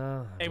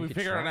 No. Hey, we could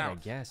figured it try, I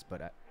out. guess,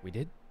 but we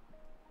did.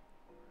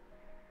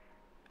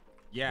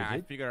 Yeah, We I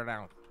did? figured it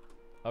out.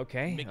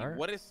 Okay. Mickey, all right.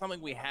 what is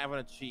something we haven't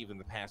achieved in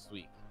the past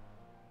week?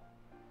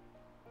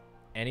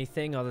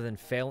 Anything other than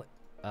fail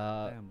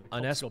Damn, the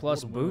an cops S got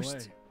plus bored and went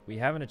boost? away. We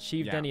haven't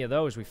achieved Yeah. any of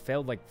those. We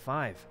failed like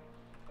 5.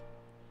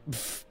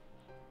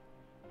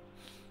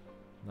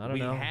 I don't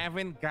know. We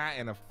haven't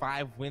gotten a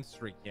 5-win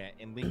streak yet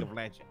in League of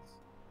Legends.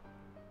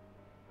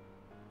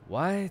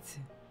 What?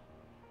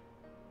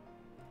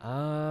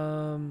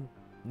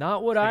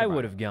 Not what Think I about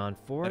would it. have gone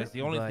for. That is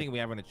the only but, thing we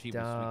haven't achieved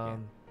this weekend.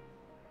 um,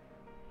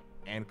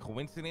 And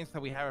coincidence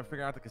that we haven't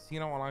figured out the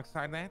casino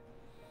alongside that?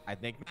 I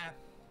think not.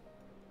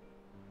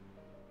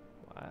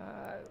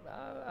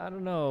 I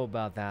don't know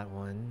about that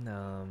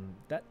one.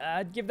 That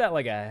I'd give that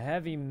like a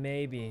heavy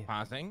maybe.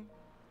 Pausing.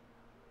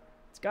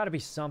 It's got to be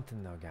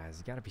something though, guys.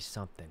 It's got to be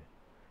something.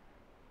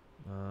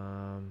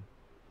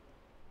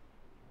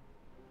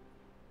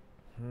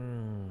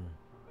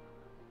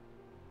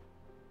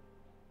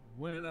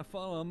 When I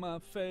fall on my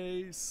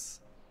face,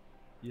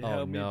 you Oh,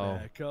 help no. me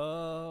back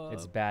up.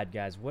 It's bad,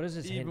 guys. What does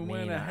this hint Even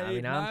mean? when I hate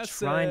mean, I'm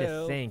trying to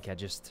myself. think. I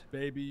just.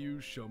 Baby, you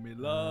show me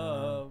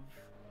love.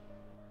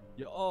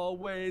 You're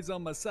always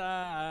on my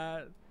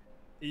side,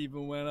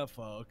 even when I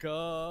fuck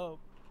up.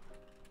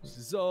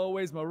 She's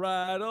always my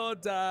ride or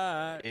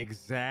die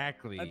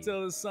Exactly.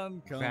 until the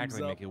sun comes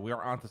Exactly, up. Mickey. We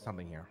are onto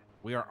something here.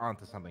 We are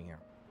onto something here.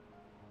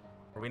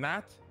 Are we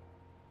not?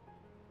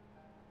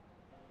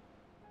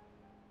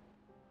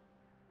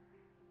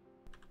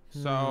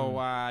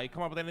 So, you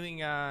come up with anything,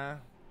 how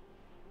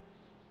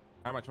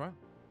much what?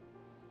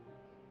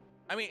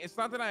 I mean, it's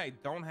not that I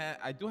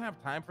do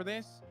have time for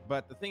this,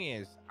 but the thing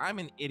is, I'm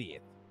an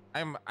idiot.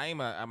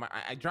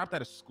 I dropped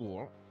out of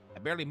school. I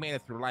barely made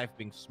it through life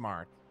being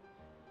smart.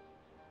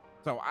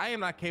 So I am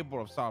not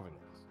capable of solving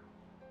this.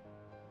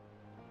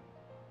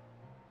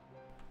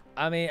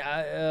 I mean,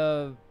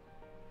 all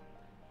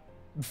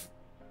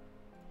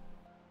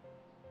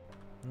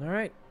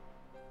right.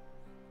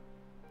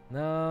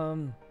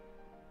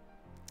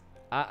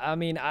 I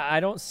mean, I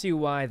don't see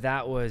why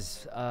that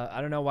was. I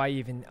don't know why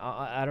even.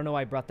 I don't know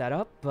why I brought that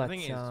up. But the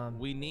thing is,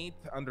 we need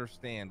to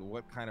understand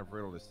what kind of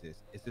riddle this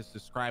is. Is this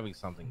describing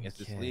something? Is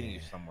this leading you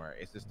Okay. somewhere?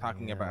 Is this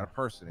talking about a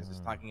person? Is this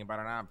talking about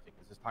an object?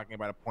 Is Is it talking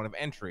about a point of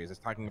entry? Is it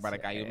talking about a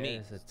guy you meet?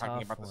 It's a Is it talking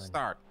tough about the one.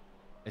 start?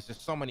 It's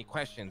just so many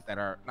questions that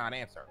are not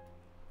answered.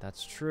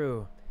 That's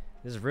true.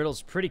 This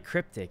riddle's pretty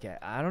cryptic.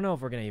 I don't know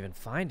if we're gonna even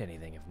find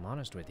anything, if I'm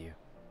honest with you.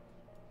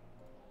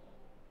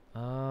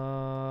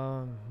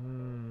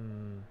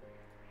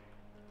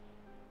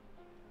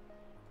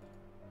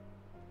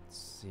 Let's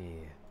see.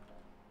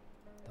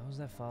 Those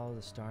that follow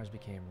the stars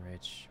became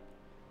rich.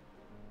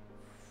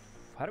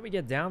 How do we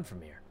get down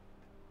from here?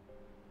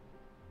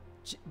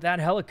 That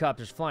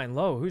helicopter's flying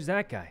low. Who's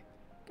that guy?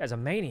 Guy's a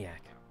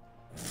maniac.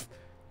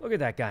 Look at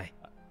that guy.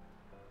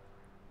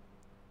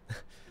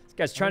 This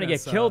guy's trying to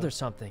get killed or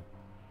something.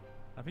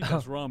 I think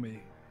that's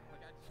Rami.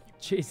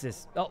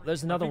 Jesus. Oh,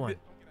 there's another one.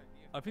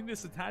 I think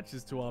this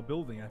attaches to our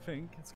building, I think. It's